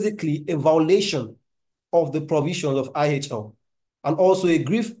is basically a violation of the provisions of IHL, and also a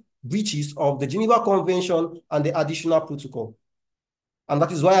grave breaches of the Geneva Convention and the additional protocol. And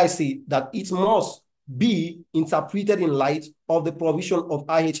that is why I say that it must be interpreted in light of the provision of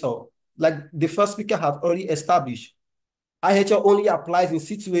IHL. Like the first speaker had already established, IHL only applies in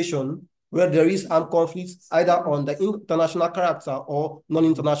situations where there is armed conflict, either on the international character or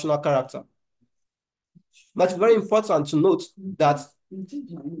non-international character. Now, it's very important to note that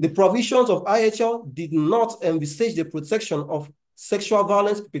the provisions of IHL did not envisage the protection of sexual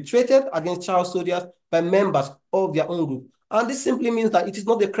violence perpetrated against child soldiers by members of their own group. And this simply means that it is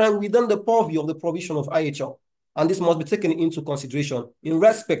not a crime within the purview of the provision of IHL. And this must be taken into consideration in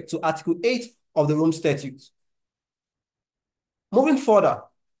respect to Article 8 of the Rome Statutes. Moving further,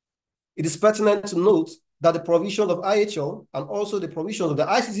 it is pertinent to note that the provisions of IHL and also the provisions of the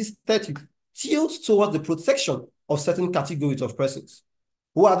ICC statute tilt towards the protection of certain categories of persons.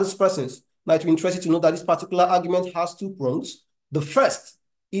 Who are these persons? Now, it will be interesting to know that this particular argument has two prongs. The first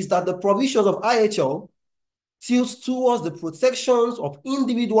is that the provisions of IHL tilts towards the protections of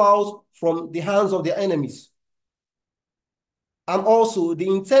individuals from the hands of their enemies. And also the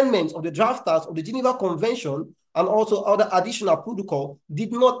intent of the drafters of the Geneva Convention and also other additional protocol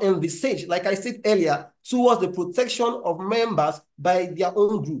did not envisage, like I said earlier, towards the protection of members by their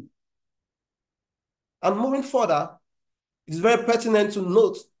own group. And moving further, it is very pertinent to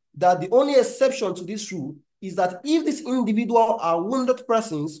note that the only exception to this rule is that if these individuals are wounded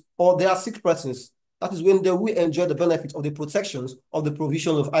persons or they are sick persons, that is when they will enjoy the benefit of the protections of the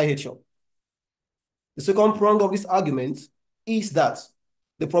provisions of IHL. The second prong of this argument is that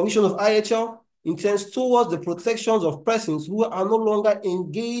the provision of IHL intends towards the protections of persons who are no longer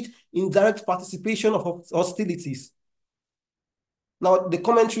engaged in direct participation of hostilities. Now, the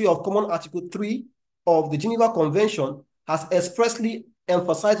commentary of Common Article 3 of the Geneva Convention has expressly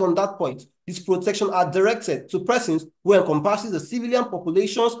emphasized on that point. These protections are directed to persons who encompasses the civilian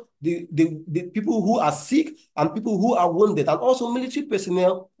populations, the people who are sick and people who are wounded, and also military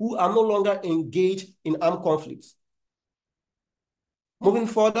personnel who are no longer engaged in armed conflicts. Moving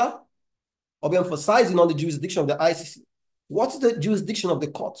further, I'll be emphasizing on the jurisdiction of the ICC. What is the jurisdiction of the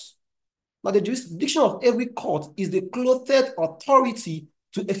courts? Now, the jurisdiction of every court is the clothed authority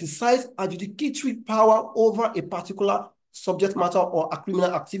to exercise adjudicatory power over a particular subject matter or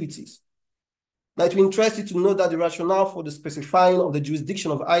criminal activities. Now, it will interest you to know that the rationale for the specifying of the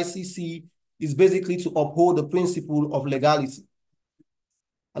jurisdiction of ICC is basically to uphold the principle of legality.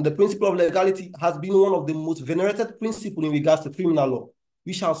 And the principle of legality has been one of the most venerated principles in regards to criminal law,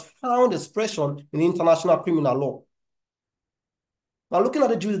 which has found expression in international criminal law. Now, looking at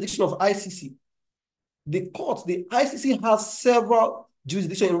the jurisdiction of ICC, the ICC has several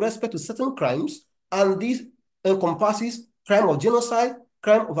jurisdictions in respect to certain crimes, and this encompasses crime of genocide,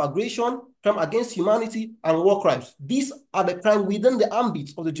 crime of aggression, crime against humanity, and war crimes. These are the crimes within the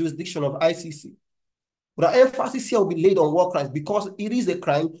ambit of the jurisdiction of ICC. But our emphasis here will be laid on war crimes because it is a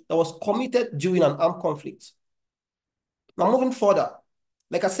crime that was committed during an armed conflict. Now, moving further,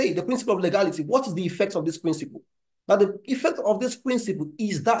 Like I say, the principle of legality, what is the effect of this principle? Now, the effect of this principle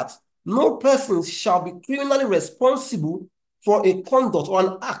is that no person shall be criminally responsible for a conduct or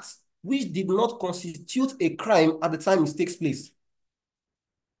an act which did not constitute a crime at the time it takes place.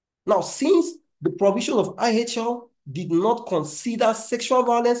 Now, since the provision of IHL did not consider sexual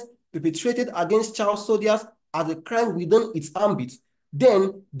violence perpetrated against child soldiers as a crime within its ambit,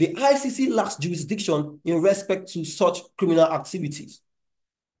 then the ICC lacks jurisdiction in respect to such criminal activities.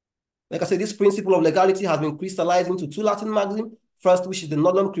 Like I said, this principle of legality has been crystallized into two Latin maxims. First, which is the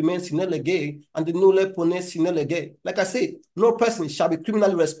nollum crimen sine lege, and the nulle pone sine lege. Like I said, no person shall be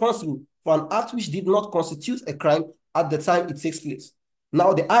criminally responsible for an act which did not constitute a crime at the time it takes place.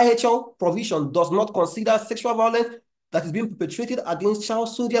 Now, the IHL provision does not consider sexual violence that is being perpetrated against child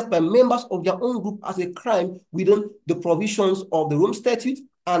soldiers by members of their own group as a crime within the provisions of the Rome Statute.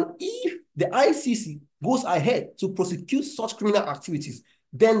 And if the ICC goes ahead to prosecute such criminal activities,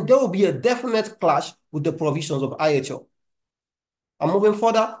 then there will be a definite clash with the provisions of IHL. And moving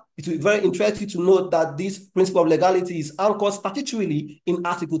further, it will be very interesting to note that this principle of legality is anchored statutorily in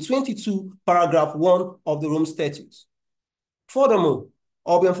Article 22, paragraph 1 of the Rome Statute. Furthermore,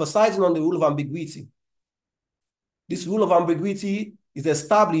 I'll be emphasizing on the rule of ambiguity. This rule of ambiguity is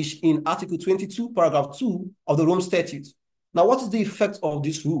established in Article 22, paragraph 2 of the Rome Statute. Now, what is the effect of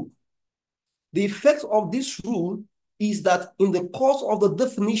this rule? The effect of this rule is that in the course of the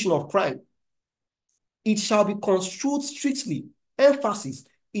definition of crime, it shall be construed strictly, emphasis,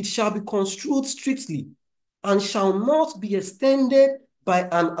 it shall be construed strictly, and shall not be extended by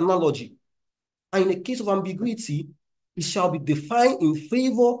an analogy. And in the case of ambiguity, it shall be defined in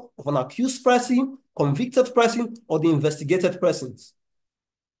favor of an accused person, convicted person, or the investigated persons.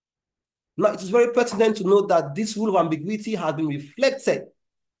 Now, it is very pertinent to note that this rule of ambiguity has been reflected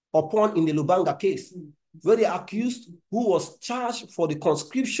upon in the Lubanga case, where the accused who was charged for the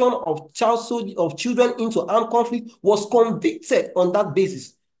conscription of children into armed conflict was convicted on that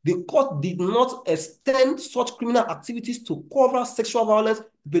basis. The court did not extend such criminal activities to cover sexual violence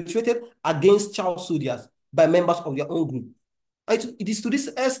perpetrated against child soldiers by members of their own group. It is to this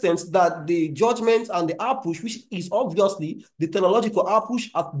extent that the judgment and the approach, which is obviously the technological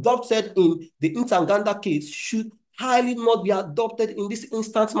approach adopted in the Ntaganda case, should highly not be adopted in this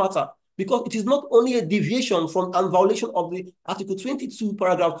instant matter, because it is not only a deviation from and violation of the Article 22,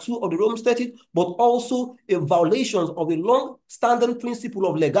 paragraph 2 of the Rome Statute, but also a violation of a long-standing principle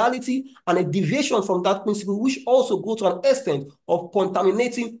of legality and a deviation from that principle, which also goes to an extent of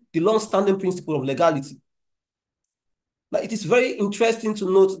contaminating the long-standing principle of legality. Now, it is very interesting to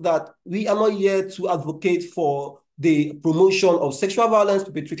note that we are not here to advocate for the promotion of sexual violence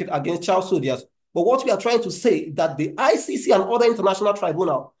perpetrated against child soldiers, but what we are trying to say is that the ICC and other international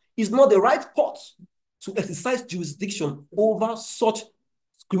tribunal is not the right court to exercise jurisdiction over such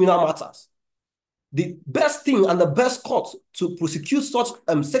criminal matters. The best thing and the best court to prosecute such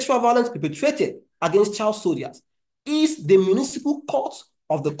sexual violence perpetrated against child soldiers is the municipal court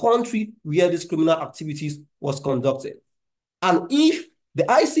of the country where these criminal activities was conducted. And if the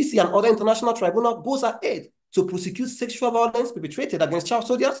ICC and other international tribunal goes ahead to prosecute sexual violence perpetrated against child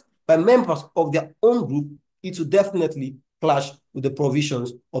soldiers by members of their own group, it will definitely clash with the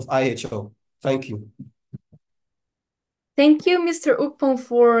provisions of IHL. Thank you. Thank you, Mr. Ukpon,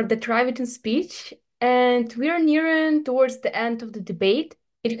 for the Trivitan speech. And we are nearing towards the end of the debate.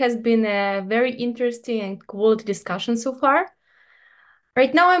 It has been a very interesting and quality discussion so far.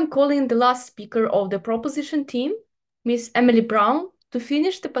 Right now, I'm calling the last speaker of the proposition team, Ms. Emily Brown, to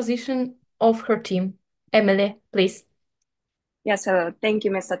finish the position of her team. Emily, please. Yes, hello. Thank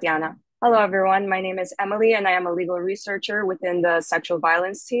you, Ms. Tatiana. Hello, everyone. My name is Emily, and I am a legal researcher within the sexual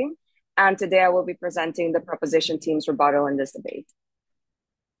violence team. And today I will be presenting the proposition team's rebuttal in this debate.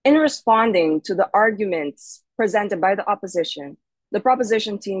 In responding to the arguments presented by the opposition, the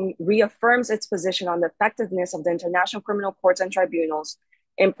proposition team reaffirms its position on the effectiveness of the international criminal courts and tribunals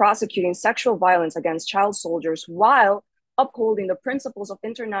in prosecuting sexual violence against child soldiers while upholding the principles of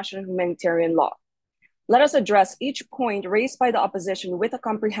international humanitarian law. Let us address each point raised by the opposition with a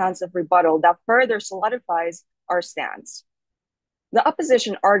comprehensive rebuttal that further solidifies our stance. The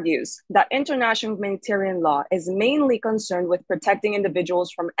opposition argues that international humanitarian law is mainly concerned with protecting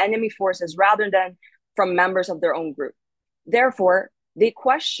individuals from enemy forces rather than from members of their own group. Therefore, they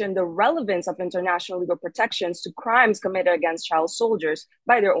question the relevance of international legal protections to crimes committed against child soldiers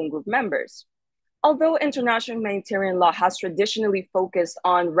by their own group members. Although international humanitarian law has traditionally focused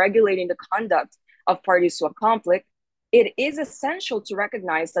on regulating the conduct of parties to a conflict, it is essential to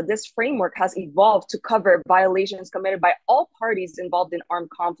recognize that this framework has evolved to cover violations committed by all parties involved in armed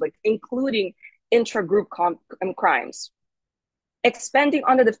conflict, including intra-group crimes. Expanding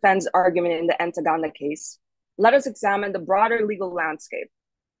on the defense argument in the Ntaganda case, let us examine the broader legal landscape.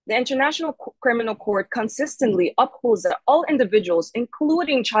 The International Criminal Court consistently upholds that all individuals,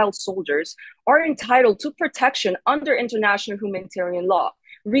 including child soldiers, are entitled to protection under international humanitarian law,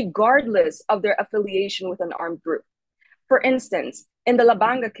 regardless of their affiliation with an armed group. For instance, in the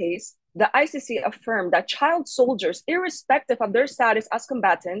Labanga case, the ICC affirmed that child soldiers, irrespective of their status as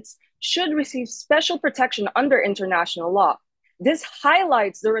combatants, should receive special protection under international law. This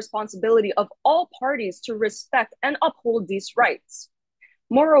highlights the responsibility of all parties to respect and uphold these rights.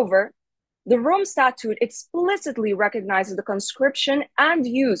 Moreover, the Rome Statute explicitly recognizes the conscription and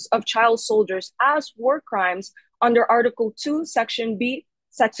use of child soldiers as war crimes under Article 8,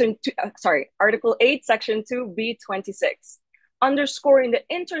 Section 2B26, underscoring the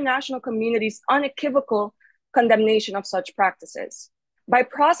international community's unequivocal condemnation of such practices. By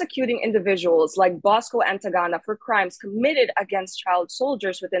prosecuting individuals like Bosco Ntaganda for crimes committed against child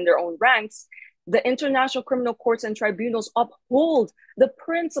soldiers within their own ranks, the international criminal courts and tribunals uphold the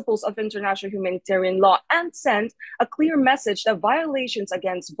principles of international humanitarian law and send a clear message that violations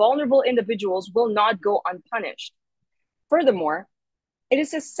against vulnerable individuals will not go unpunished. Furthermore, it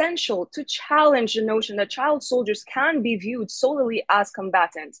is essential to challenge the notion that child soldiers can be viewed solely as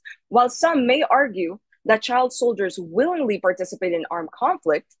combatants. While some may argue that child soldiers willingly participate in armed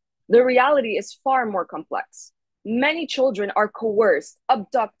conflict, the reality is far more complex. Many children are coerced,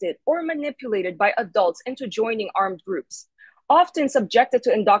 abducted, or manipulated by adults into joining armed groups, often subjected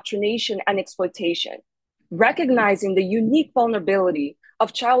to indoctrination and exploitation. Recognizing the unique vulnerability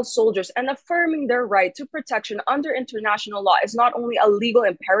of child soldiers and affirming their right to protection under international law is not only a legal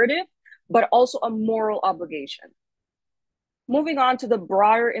imperative, but also a moral obligation. Moving on to the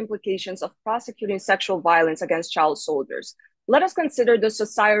broader implications of prosecuting sexual violence against child soldiers, let us consider the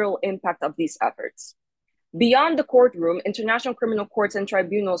societal impact of these efforts. Beyond the courtroom, international criminal courts and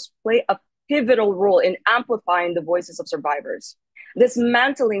tribunals play a pivotal role in amplifying the voices of survivors,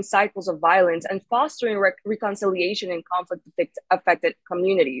 dismantling cycles of violence and fostering reconciliation in conflict-affected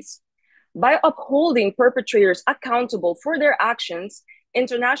communities. By upholding perpetrators accountable for their actions,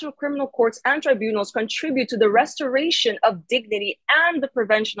 international criminal courts and tribunals contribute to the restoration of dignity and the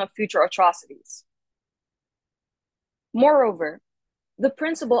prevention of future atrocities. Moreover, the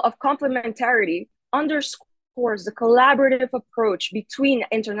principle of complementarity underscores the collaborative approach between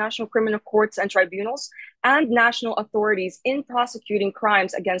international criminal courts and tribunals and national authorities in prosecuting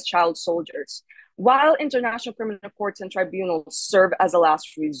crimes against child soldiers. While international criminal courts and tribunals serve as a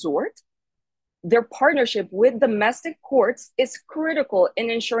last resort, their partnership with domestic courts is critical in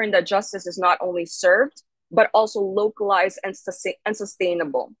ensuring that justice is not only served, but also localized and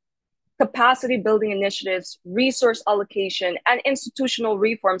sustainable. Capacity building initiatives, resource allocation, and institutional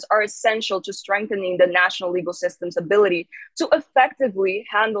reforms are essential to strengthening the national legal system's ability to effectively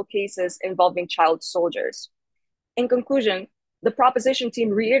handle cases involving child soldiers. In conclusion, the proposition team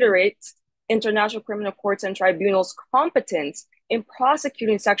reiterates international criminal courts and tribunals' competence in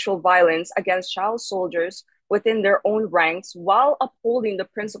prosecuting sexual violence against child soldiers within their own ranks while upholding the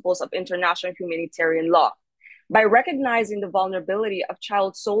principles of international humanitarian law. By recognizing the vulnerability of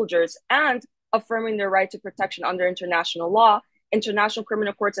child soldiers and affirming their right to protection under international law, international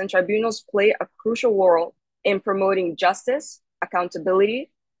criminal courts and tribunals play a crucial role in promoting justice, accountability,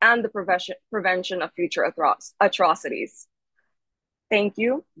 and the prevention of future atrocities. Thank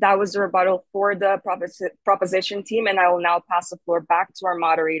you. That was the rebuttal for the proposition team, and I will now pass the floor back to our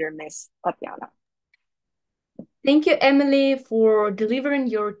moderator, Ms. Tatiana. Thank you, Emily, for delivering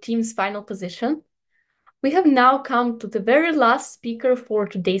your team's final position. We have now come to the very last speaker for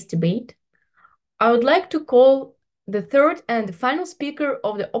today's debate. I would like to call the third and the final speaker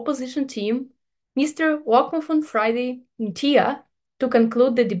of the opposition team, Mr. Wokmafon Friday Ntia, to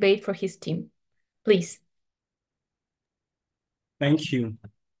conclude the debate for his team. Please. Thank you.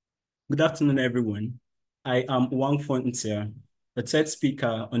 Good afternoon, everyone. I am Wokmafon Ntia, the third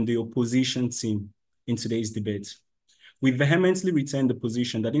speaker on the opposition team in today's debate. We vehemently retain the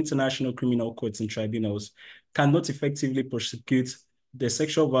position that international criminal courts and tribunals cannot effectively prosecute the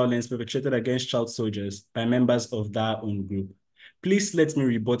sexual violence perpetrated against child soldiers by members of their own group. Please let me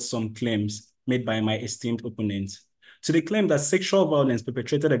rebut some claims made by my esteemed opponent. To the claim that sexual violence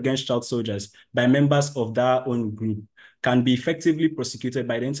perpetrated against child soldiers by members of their own group can be effectively prosecuted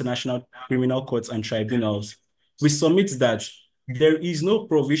by the international criminal courts and tribunals, we submit that there is no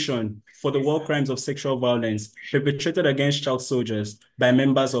provision for the war crimes of sexual violence perpetrated against child soldiers by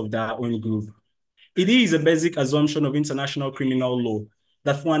members of their own group. It is a basic assumption of international criminal law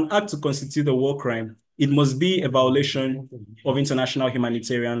that for an act to constitute a war crime, it must be a violation of international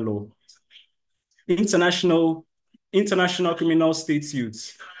humanitarian law. International international criminal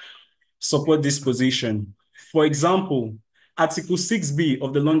statutes support this position. For example, Article 6B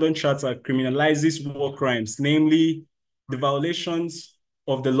of the London Charter criminalizes war crimes, namely the violations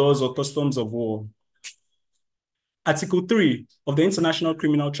of the laws or customs of war. Article 3 of the International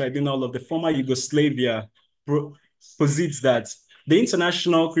Criminal Tribunal of the former Yugoslavia posits that the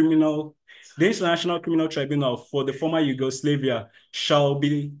International Criminal Tribunal for the former Yugoslavia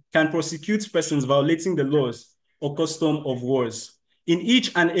can prosecute persons violating the laws or custom of wars. In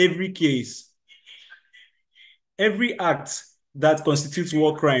each and every case, every act that constitutes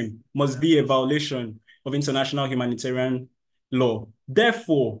war crime must be a violation of international humanitarian law.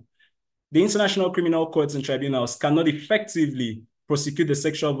 Therefore, the international criminal courts and tribunals cannot effectively prosecute the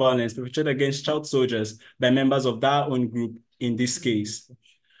sexual violence perpetrated against child soldiers by members of their own group in this case.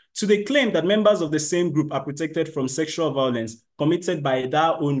 To the claim that members of the same group are protected from sexual violence committed by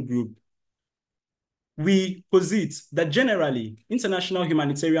their own group, we posit that generally, international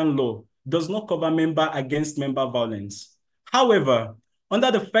humanitarian law does not cover member against member violence. However,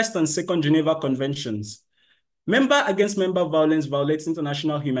 under the First and Second Geneva Conventions, member against member violence violates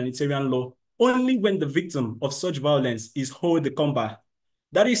international humanitarian law only when the victim of such violence is hors de combat.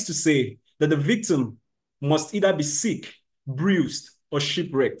 That is to say that the victim must either be sick, bruised, or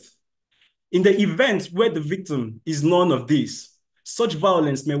shipwrecked. In the event where the victim is none of these, such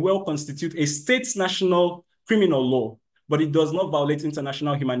violence may well constitute a state's national criminal law, but it does not violate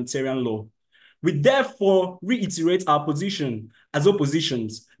international humanitarian law. We therefore reiterate our position as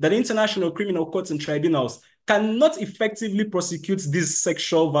oppositions that international criminal courts and tribunals cannot effectively prosecute this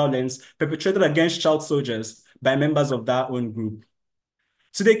sexual violence perpetrated against child soldiers by members of their own group.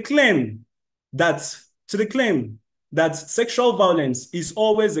 To the claim that sexual violence is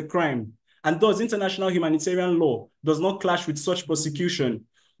always a crime, and thus international humanitarian law does not clash with such prosecution,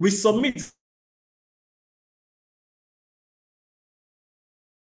 we submit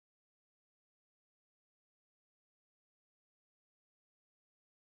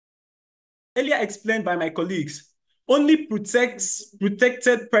earlier explained by my colleagues, only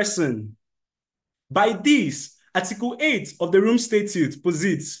protected person. By this, Article 8 of the Rome Statute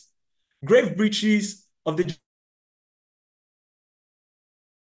posits grave breaches of the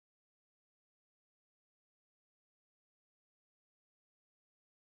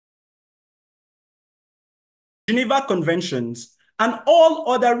Geneva Conventions and all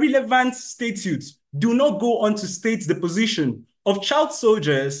other relevant statutes do not go on to state the position of child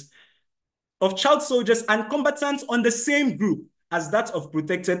soldiers and combatants on the same group as that of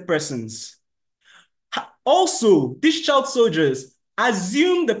protected persons. Also, these child soldiers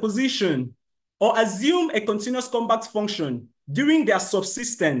assume the position or assume a continuous combat function during their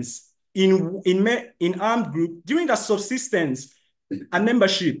subsistence in armed group, during their subsistence and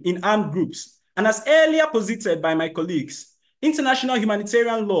membership in armed groups. And as earlier posited by my colleagues, international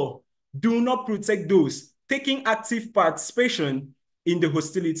humanitarian law do not protect those taking active participation in the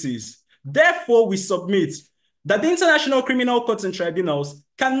hostilities. Therefore, we submit that the international criminal courts and tribunals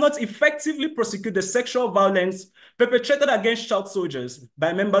cannot effectively prosecute the sexual violence perpetrated against child soldiers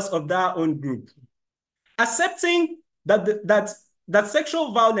by members of their own group. Accepting that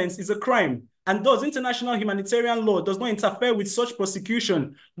sexual violence is a crime and thus international humanitarian law does not interfere with such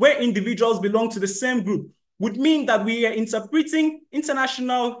prosecution where individuals belong to the same group would mean that we are interpreting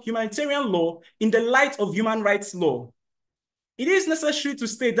international humanitarian law in the light of human rights law. It is necessary to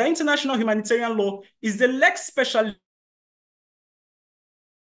state that international humanitarian law is the lex specialis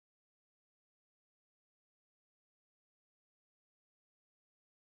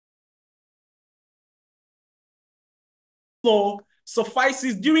law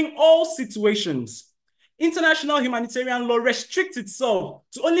suffices during all situations. International humanitarian law restricts itself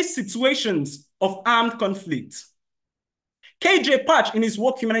to only situations of armed conflict. KJ Patch, in his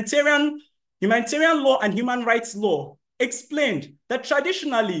work Humanitarian Law and Human Rights Law, explained that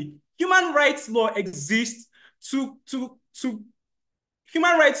traditionally human rights law exists to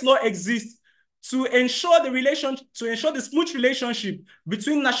ensure the smooth relationship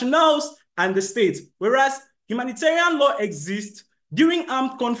between nationals and the state, whereas humanitarian law exists during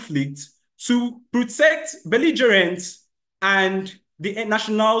armed conflict to protect belligerents and the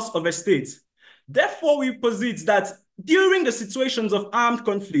nationals of a state. Therefore, we posit that during the situations of armed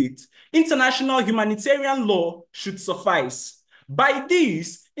conflict, international humanitarian law should suffice. By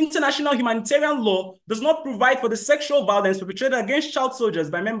this, international humanitarian law does not provide for the sexual violence perpetrated against child soldiers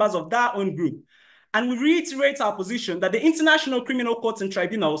by members of their own group. And we reiterate our position that the international criminal courts and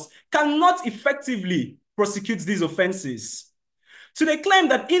tribunals cannot effectively prosecute these offenses. To the claim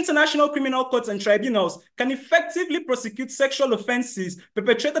that international criminal courts and tribunals can effectively prosecute sexual offenses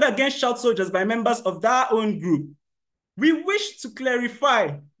perpetrated against child soldiers by members of their own group, We wish to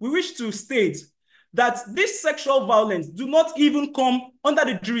clarify, we wish to state that this sexual violence do not even come under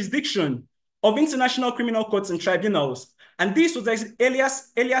the jurisdiction of international criminal courts and tribunals. And this was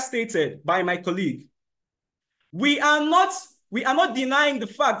earlier stated by my colleague. We are not denying the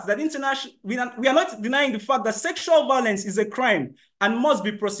fact that we are not denying the fact that sexual violence is a crime and must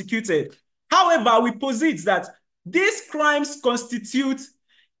be prosecuted. However, we posit that these crimes constitute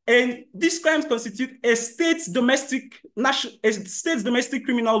a state's domestic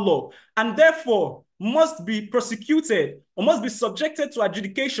criminal law, and therefore must be prosecuted or must be subjected to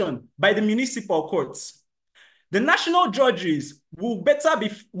adjudication by the municipal courts. The national judges will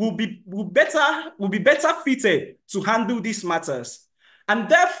be better fitted to handle these matters. And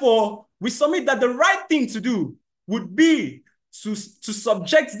therefore, we submit that the right thing to do would be to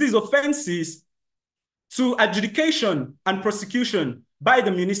subject these offenses to adjudication and prosecution by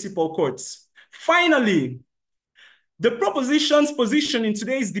the municipal courts. Finally, the proposition's position in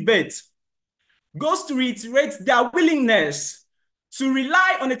today's debate goes to reiterate their willingness to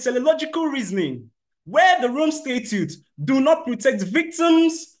rely on a teleological reasoning where the Rome Statute do not protect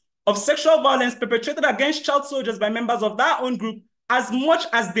victims of sexual violence perpetrated against child soldiers by members of their own group as much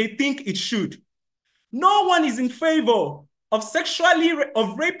as they think it should. No one is in favor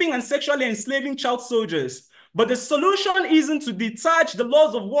of raping and sexually enslaving child soldiers, but the solution isn't to detach the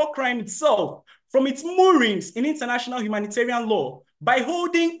laws of war crime itself from its moorings in international humanitarian law by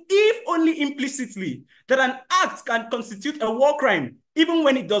holding, if only implicitly, that an act can constitute a war crime even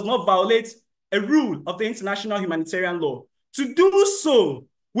when it does not violate a rule of the international humanitarian law. To do so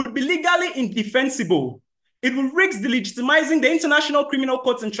would be legally indefensible. It will risk delegitimizing the international criminal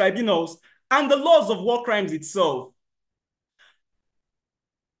courts and tribunals and the laws of war crimes itself.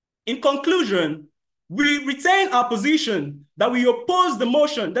 In conclusion, we retain our position that we oppose the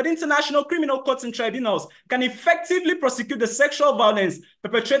motion that international criminal courts and tribunals can effectively prosecute the sexual violence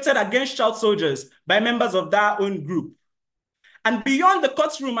perpetrated against child soldiers by members of their own group. And beyond the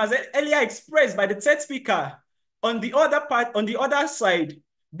courtroom, as earlier expressed by the third speaker, on the other side,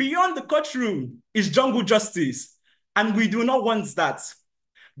 beyond the courtroom is jungle justice, and we do not want that.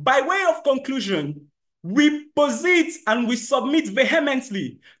 By way of conclusion, we posit and we submit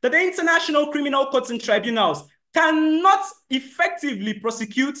vehemently that the international criminal courts and tribunals cannot effectively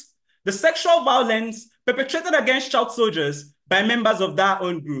prosecute the sexual violence perpetrated against child soldiers by members of their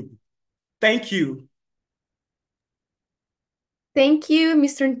own group. Thank you. Thank you,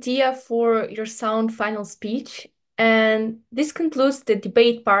 Mr. Ntia, for your sound final speech. And this concludes the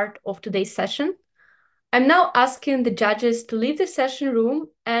debate part of today's session. I'm now asking the judges to leave the session room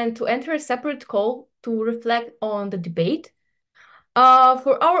and to enter a separate call to reflect on the debate.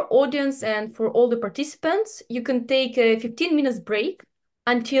 For our audience and for all the participants, you can take a 15 minutes break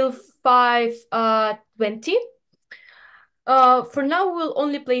until 5:20. For now, we'll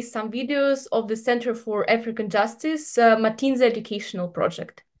only play some videos of the Center for African Justice, Matinza Educational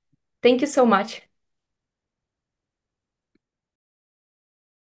Project. Thank you so much.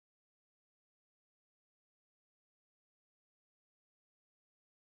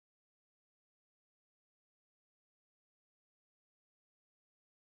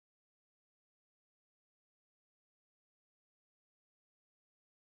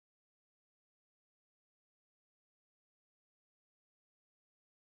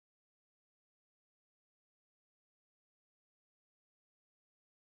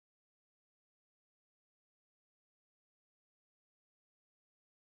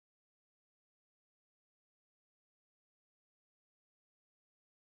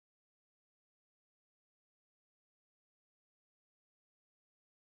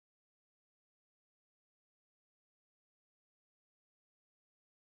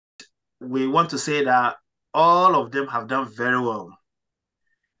 We want to say that all of them have done very well.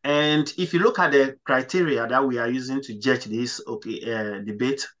 And if you look at the criteria that we are using to judge this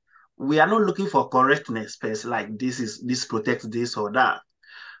debate, we are not looking for correctness, like this protects this or that,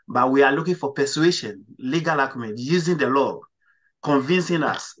 but we are looking for persuasion, legal argument, using the law, convincing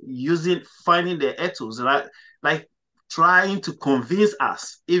us, finding the ethos, right? Like trying to convince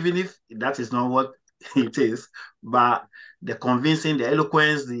us, even if that is not what it is, but the convincing, the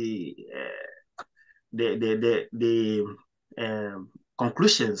eloquence, the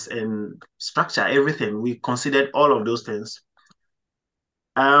conclusions and structure, everything. We considered all of those things.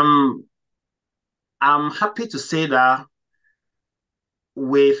 I'm happy to say that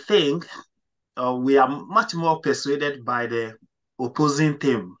we think we are much more persuaded by the opposing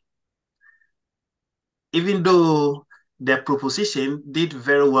team. Even though the proposition did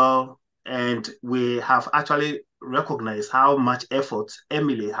very well, and we have actually recognized how much effort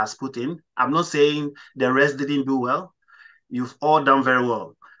Emily has put in. I'm not saying the rest didn't do well, you've all done very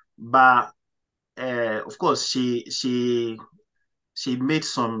well. But of course, she made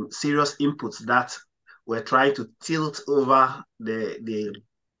some serious inputs that were trying to tilt over the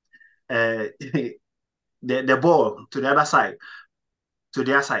ball to the other side, to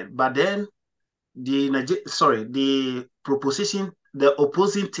their side. But then the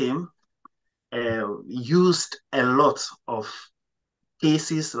opposing team used a lot of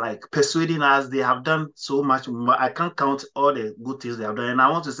cases, like persuading us. They have done so much. I can't count all the good things they have done. And I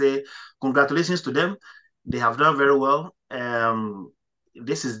want to say congratulations to them. They have done very well.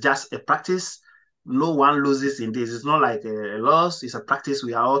 This is just a practice. No one loses in this. It's not like a loss. It's a practice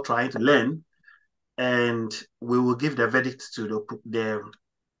we are all trying to learn. And we will give the verdict to the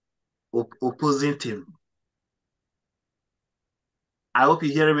opposing team. I hope you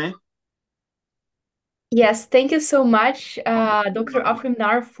hear me. Yes, thank you so much, Dr. Afrim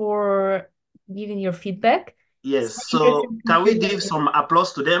Nar, for giving your feedback. Yes, so can we give some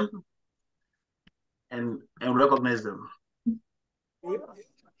applause to them and recognize them?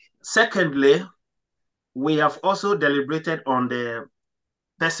 Secondly, we have also deliberated on the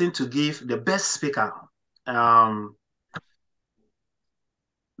person to give the best speaker. The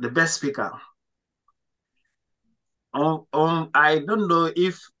best speaker. I don't know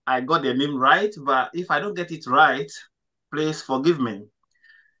if I got the name right, but if I don't get it right, please forgive me.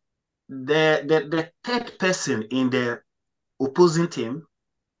 The third person in the opposing team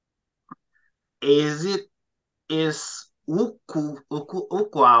is Uku.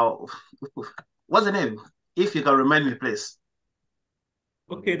 What's the name? If you can remind me, please.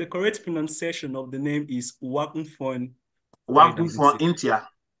 Okay, the correct pronunciation of the name is Wakunfon. Wakunfon Intia.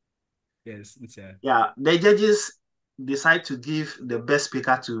 Yes, Intia. Yeah, the judges decide to give the best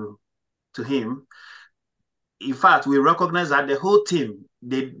speaker to him. In fact, we recognize that the whole team,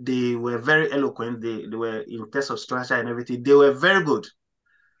 they were very eloquent. They were, in terms of structure and everything, they were very good.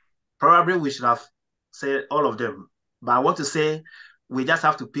 Probably we should have said all of them. But I want to say we just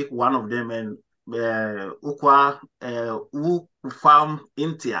have to pick one of them, and Ukwa Ufam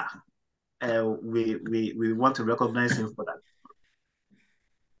Intia. We want to recognize him for that.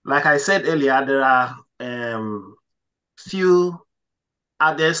 Like I said earlier, there are few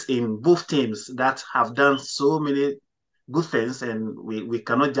others in both teams that have done so many good things, and we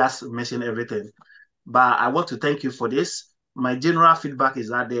cannot just mention everything. But I want to thank you for this. My general feedback is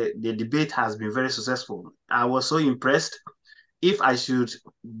that the debate has been very successful. I was so impressed. If I should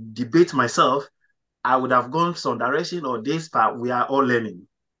debate myself, I would have gone some direction or this, but we are all learning.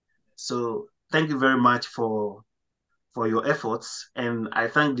 So thank you very much for your efforts. And I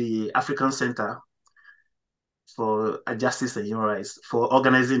thank the African Center for Justice and Human Rights for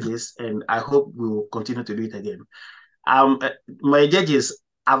organizing this. And I hope we will continue to do it again. My judges,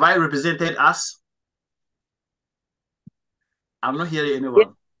 have I represented us? I'm not hearing anyone. Yes.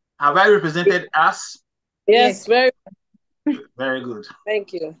 Have I represented us? Yes, very good.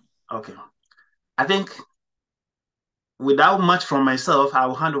 Thank you. Okay. I think without much from myself, I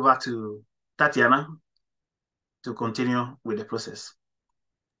will hand over to Tatiana to continue with the process.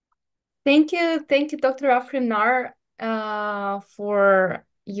 Thank you, Dr. Afrim Nar, for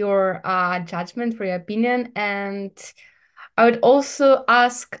your judgment, for your opinion. And I would also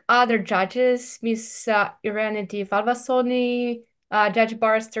ask other judges, Ms. Ireneti Valvasoni, Judge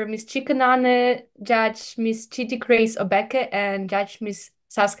Barrister Ms. Chikanane, Judge Ms. Chidi Grace Obeke, and Judge Ms.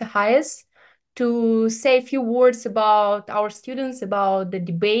 Saskia Hayes, to say a few words about our students, about the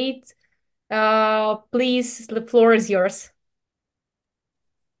debate. Please, the floor is yours.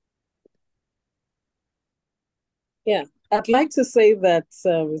 Yeah, I'd like to say that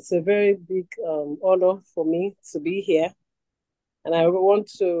it's a very big honor for me to be here. And I want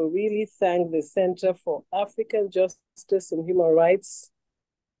to really thank the Center for African Justice and Human Rights,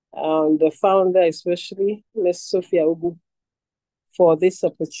 the founder especially, Ms. Sophia Ugu, for this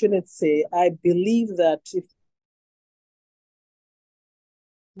opportunity. I believe that if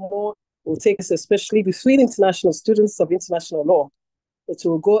more will take us, especially between international students of international law, it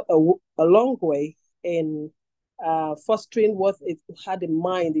will go a long way in fostering what it had in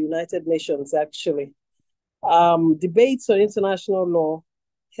mind, the United Nations, actually. Debates on international law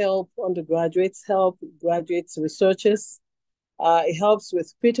help undergraduates, help graduates, researchers. It helps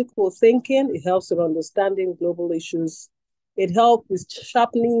with critical thinking. It helps with understanding global issues. It helps with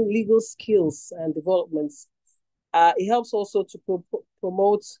sharpening legal skills and developments. It helps also to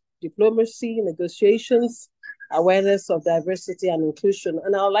promote diplomacy, negotiations, awareness of diversity and inclusion.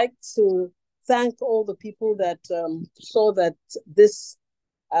 And I would like to thank all the people that saw that this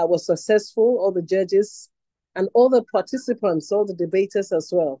was successful, all the judges, and all the participants, all the debaters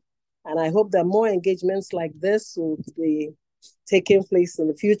as well. And I hope that more engagements like this will be taking place in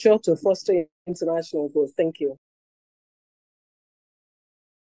the future to foster international growth. Thank you.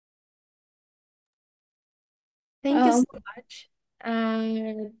 Thank you so much.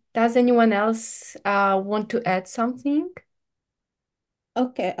 Does anyone else want to add something?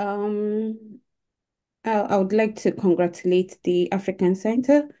 Okay, I would like to congratulate the African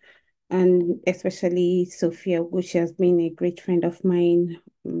Center and especially Sophia, which has been a great friend of mine,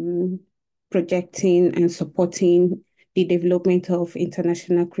 projecting and supporting the development of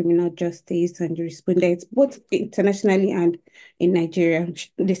international criminal justice and jurisprudence, both internationally and in Nigeria.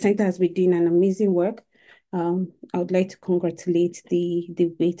 The center has been doing an amazing work. I would like to congratulate the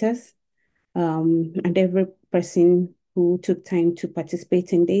debaters and every person who took time to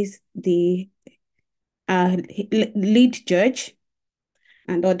participate in this, the lead judge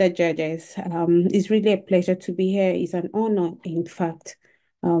and other judges. It's really a pleasure to be here. It's an honor, in fact.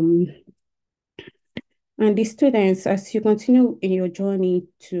 And the students, as you continue in your journey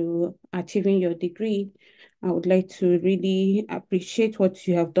to achieving your degree, I would like to really appreciate what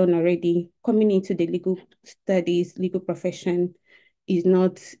you have done already. Coming into the legal studies, legal profession is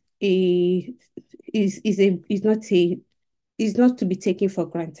not to be taken for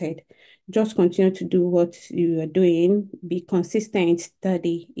granted. Just continue to do what you are doing. Be consistent.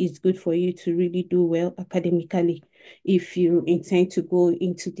 Study is good for you to really do well academically. If you intend to go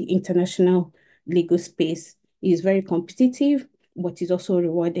into the international legal space, it's very competitive, but it's also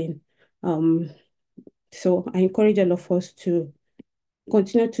rewarding. So I encourage all of us to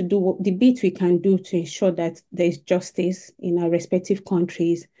continue to do the bit we can do to ensure that there is justice in our respective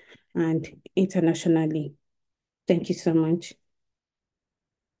countries and internationally. Thank you so much.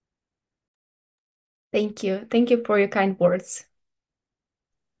 Thank you. Thank you for your kind words.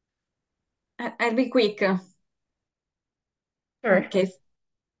 I'll be quick. Sure. Okay.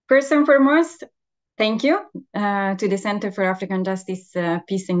 First and foremost, thank you to the Center for African Justice,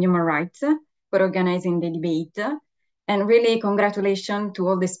 Peace and Human Rights for organizing the debate. And really congratulations to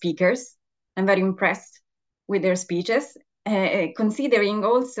all the speakers. I'm very impressed with their speeches, considering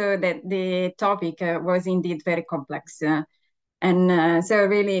also that the topic was indeed very complex. So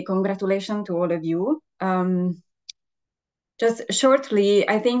really congratulations to all of you. Just shortly,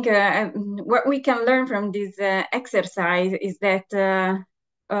 I think what we can learn from this exercise is that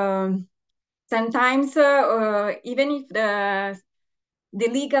sometimes even if the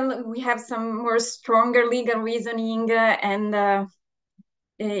legal, we have some more stronger legal reasoning there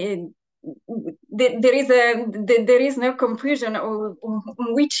is no confusion on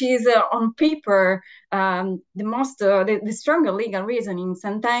which is on paper the stronger legal reasoning.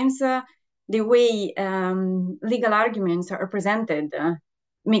 Sometimes the way legal arguments are presented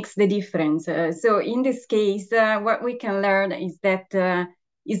makes the difference. So in this case, what we can learn is that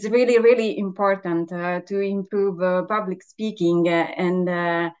it's really, really important to improve public speaking, and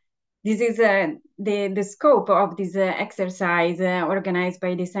this is the scope of this exercise organized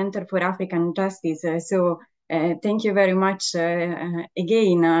by the Center for African Justice. So thank you very much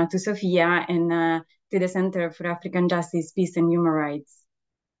again to Sophia and to the Center for African Justice, Peace and Human Rights.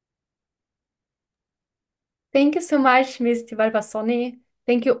 Thank you so much, Ms. Tivalvasoni.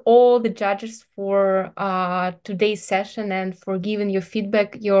 Thank you all the judges for today's session and for giving your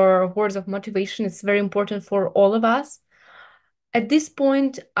feedback, your words of motivation. It's very important for all of us. At this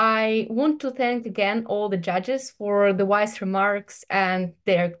point, I want to thank again all the judges for the wise remarks and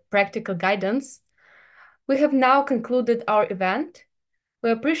their practical guidance. We have now concluded our event. We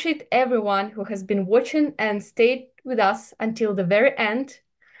appreciate everyone who has been watching and stayed with us until the very end.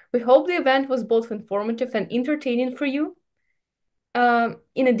 We hope the event was both informative and entertaining for you.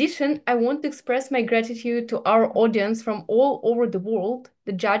 In addition, I want to express my gratitude to our audience from all over the world,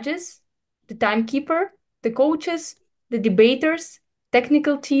 the judges, the timekeeper, the coaches, the debaters,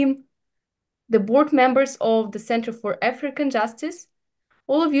 technical team, the board members of the Center for African Justice.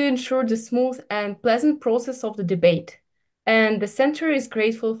 All of you ensured the smooth and pleasant process of the debate, and the Center is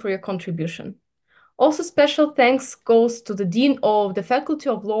grateful for your contribution. Also, special thanks goes to the Dean of the Faculty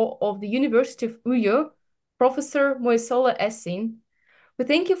of Law of the University of Uyo, Professor Moisola Essien. We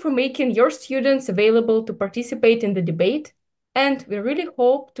thank you for making your students available to participate in the debate, and we really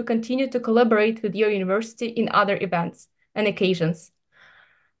hope to continue to collaborate with your university in other events and occasions.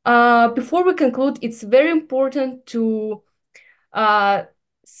 Before we conclude, it's very important to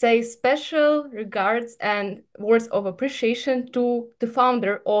say special regards and words of appreciation to the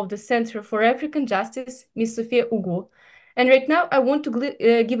founder of the Center for African Justice, Ms. Sophia Ugu. And right now, I want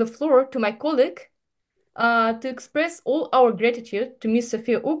to give a floor to my colleague to express all our gratitude to Ms.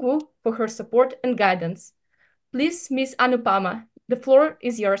 Sophia Ugu for her support and guidance. Please, Ms. Anupama, the floor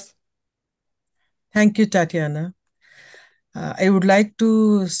is yours. Thank you, Tatiana. I would like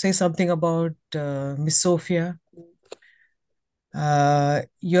to say something about Miss Sophia.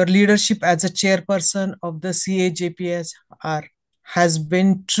 Your leadership as a chairperson of the CAJPSR has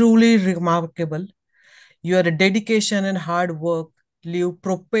been truly remarkable. Your dedication and hard work have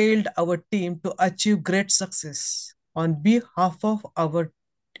propelled our team to achieve great success. On behalf of our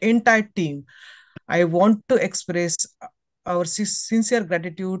entire team, I want to express our sincere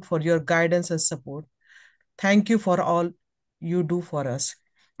gratitude for your guidance and support. Thank you for all you do for us.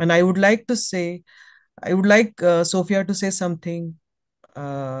 And I would like Sophia to say something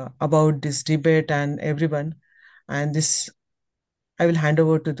about this debate and everyone. And this, I will hand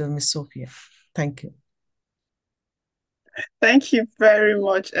over to the Miss Sophia. Thank you. Thank you very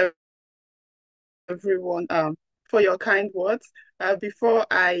much, everyone, for your kind words. Before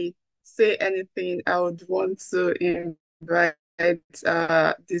I say anything, I would want to invite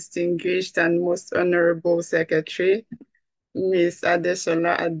distinguished and most honorable secretary, Ms.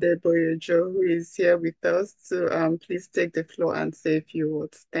 Adesola Adeboyejo, who is here with us, to please take the floor and say a few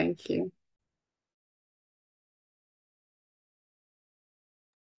words. Thank you.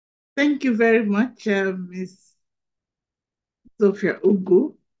 Thank you very much, Ms. Sophia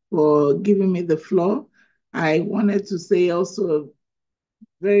Ugu, for giving me the floor. I wanted to say also a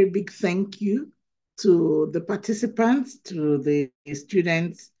very big thank you to the participants, to the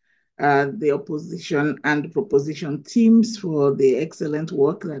students, the opposition and proposition teams for the excellent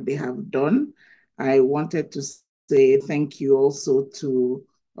work that they have done. I wanted to say thank you also to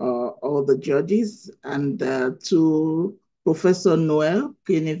all the judges and to Professor Noel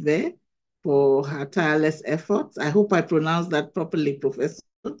Kinive for her tireless efforts. I hope I pronounced that properly, Professor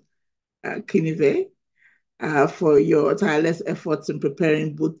Kinive, for your tireless efforts in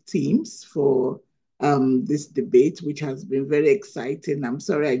preparing both teams for this debate, which has been very exciting. I'm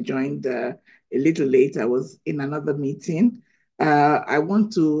sorry I joined a little late. I was in another meeting. I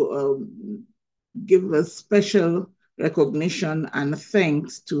want to give a special recognition and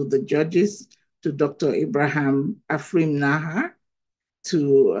thanks to the judges, to Dr. Abraham Afrim Nahar,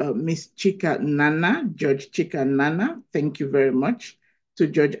 to Miss Chika Nana, Judge Chika Nana, thank you very much. To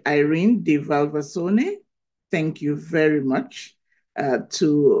Judge Irene De Valvasone, thank you very much.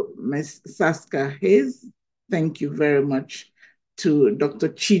 To Ms. Saska Hayes, thank you very much. To Dr.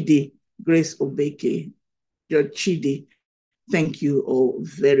 Chidi Grace Obeke, Judge Chidi, thank you all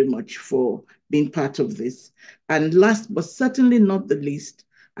very much for being part of this. And last but certainly not the least,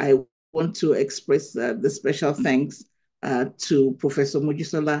 I want to express the special thanks to Professor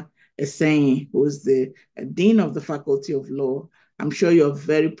Mojisola Esenyi, who is the Dean of the Faculty of Law. I'm sure you're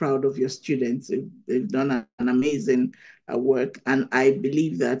very proud of your students. They've done an amazing work. And I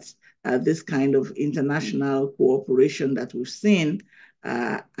believe that this kind of international cooperation that we've seen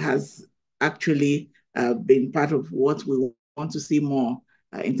has actually been part of what we want to see more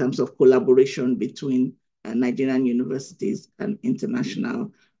in terms of collaboration between Nigerian universities and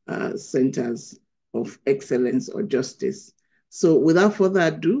international centers of excellence or justice. So without further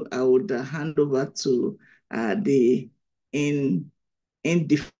ado, I would hand over to the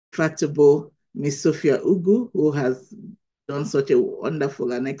indefatigable Ms. Sophia Ugu, who has done such a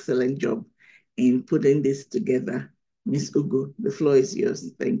wonderful and excellent job in putting this together. Ms. Ugu, the floor is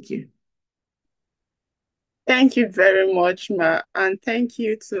yours. Thank you. Thank you very much, Ma, and thank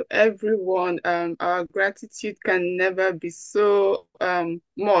you to everyone. Our gratitude can never be so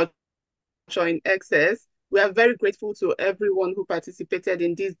much or in excess. We are very grateful to everyone who participated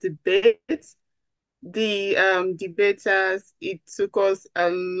in this debate. The debaters, it took us a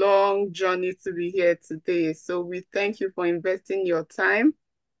long journey to be here today. So we thank you for investing your time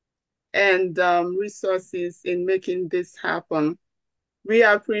and resources in making this happen. We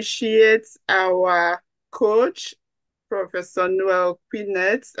appreciate our coach, Professor Noel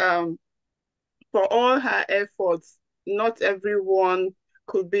Quinet, for all her efforts. Not everyone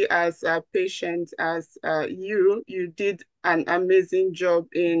could be as patient as you. You did an amazing job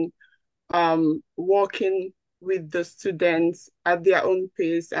in working with the students at their own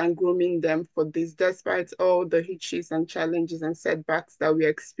pace and grooming them for this, despite all the hitches and challenges and setbacks that we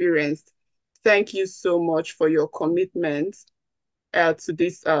experienced. Thank you so much for your commitment to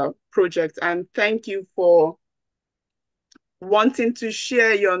this project, and thank you for wanting to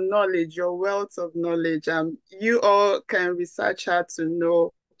share your knowledge, your wealth of knowledge. You all can research her to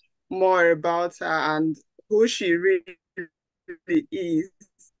know more about her and who she really is.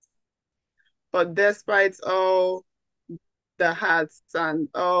 But despite all the hats and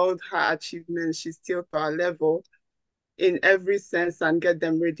all her achievements, she's still to our level in every sense and get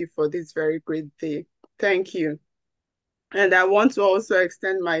them ready for this very great day. Thank you. And I want to also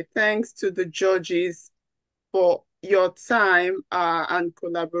extend my thanks to the judges for your time and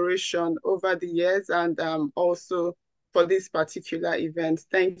collaboration over the years, and also for this particular event.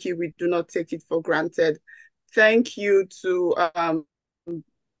 Thank you. We do not take it for granted. Thank you to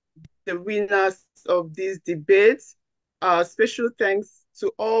the winners of this debate. Special thanks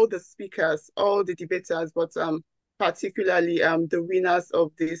to all the speakers, all the debaters, but particularly the winners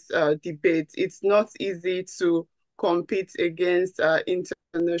of this debate. It's not easy to compete against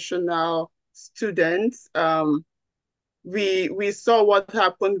international students. We saw what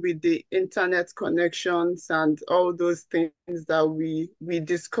happened with the internet connections and all those things that we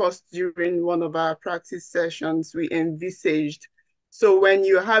discussed during one of our practice sessions we envisaged. So when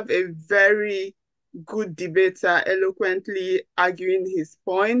you have a very good debater eloquently arguing his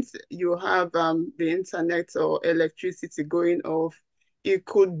points, you have the internet or electricity going off, it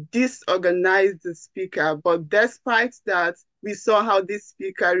could disorganize the speaker. But despite that, we saw how this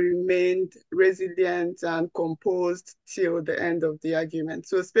speaker remained resilient and composed till the end of the argument.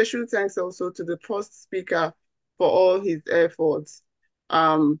 So special thanks also to the first speaker for all his efforts.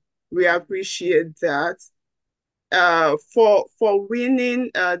 We appreciate that. For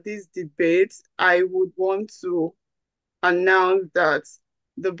winning this debate, I would want to announce that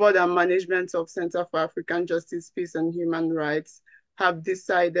the Board and Management of Center for African Justice, Peace and Human Rights have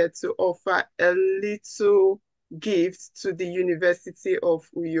decided to offer a little gift to the University of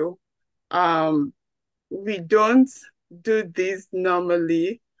Uyo. We don't do this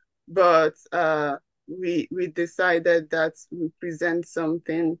normally, but we decided that we present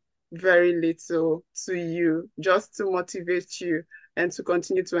something very little to you, just to motivate you and to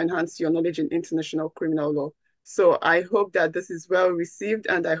continue to enhance your knowledge in international criminal law. So I hope that this is well received,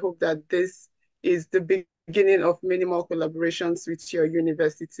 and I hope that this is the beginning of many more collaborations with your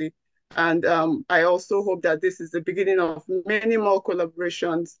university. And I also hope that this is the beginning of many more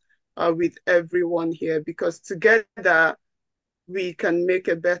collaborations with everyone here, because together we can make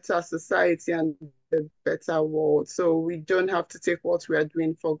a better society and a better world. So we don't have to take what we are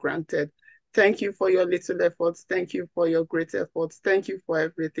doing for granted. Thank you for your little efforts. Thank you for your great efforts. Thank you for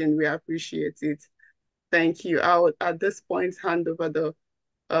everything. We appreciate it. Thank you. I would, at this point, hand over the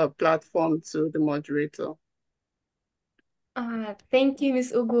platform to the moderator. Thank you,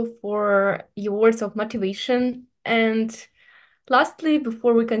 Ms. Ugu, for your words of motivation. And lastly,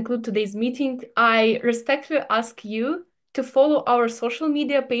 before we conclude today's meeting, I respectfully ask you to follow our social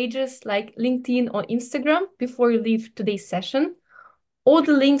media pages like LinkedIn or Instagram before you leave today's session. All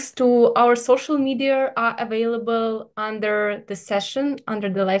the links to our social media are available under the session, under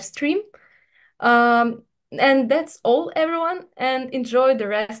the live stream. And that's all, everyone, and enjoy the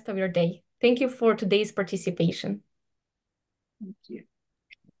rest of your day. Thank you for today's participation. Thank you.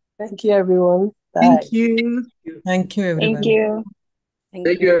 Thank you, everyone. Bye. Thank you. Thank you, everyone. Thank you.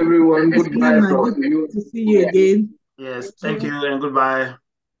 Thank you, everyone. Goodbye Good to see you again. Yes, thank you and goodbye.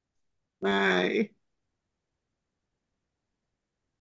 Bye.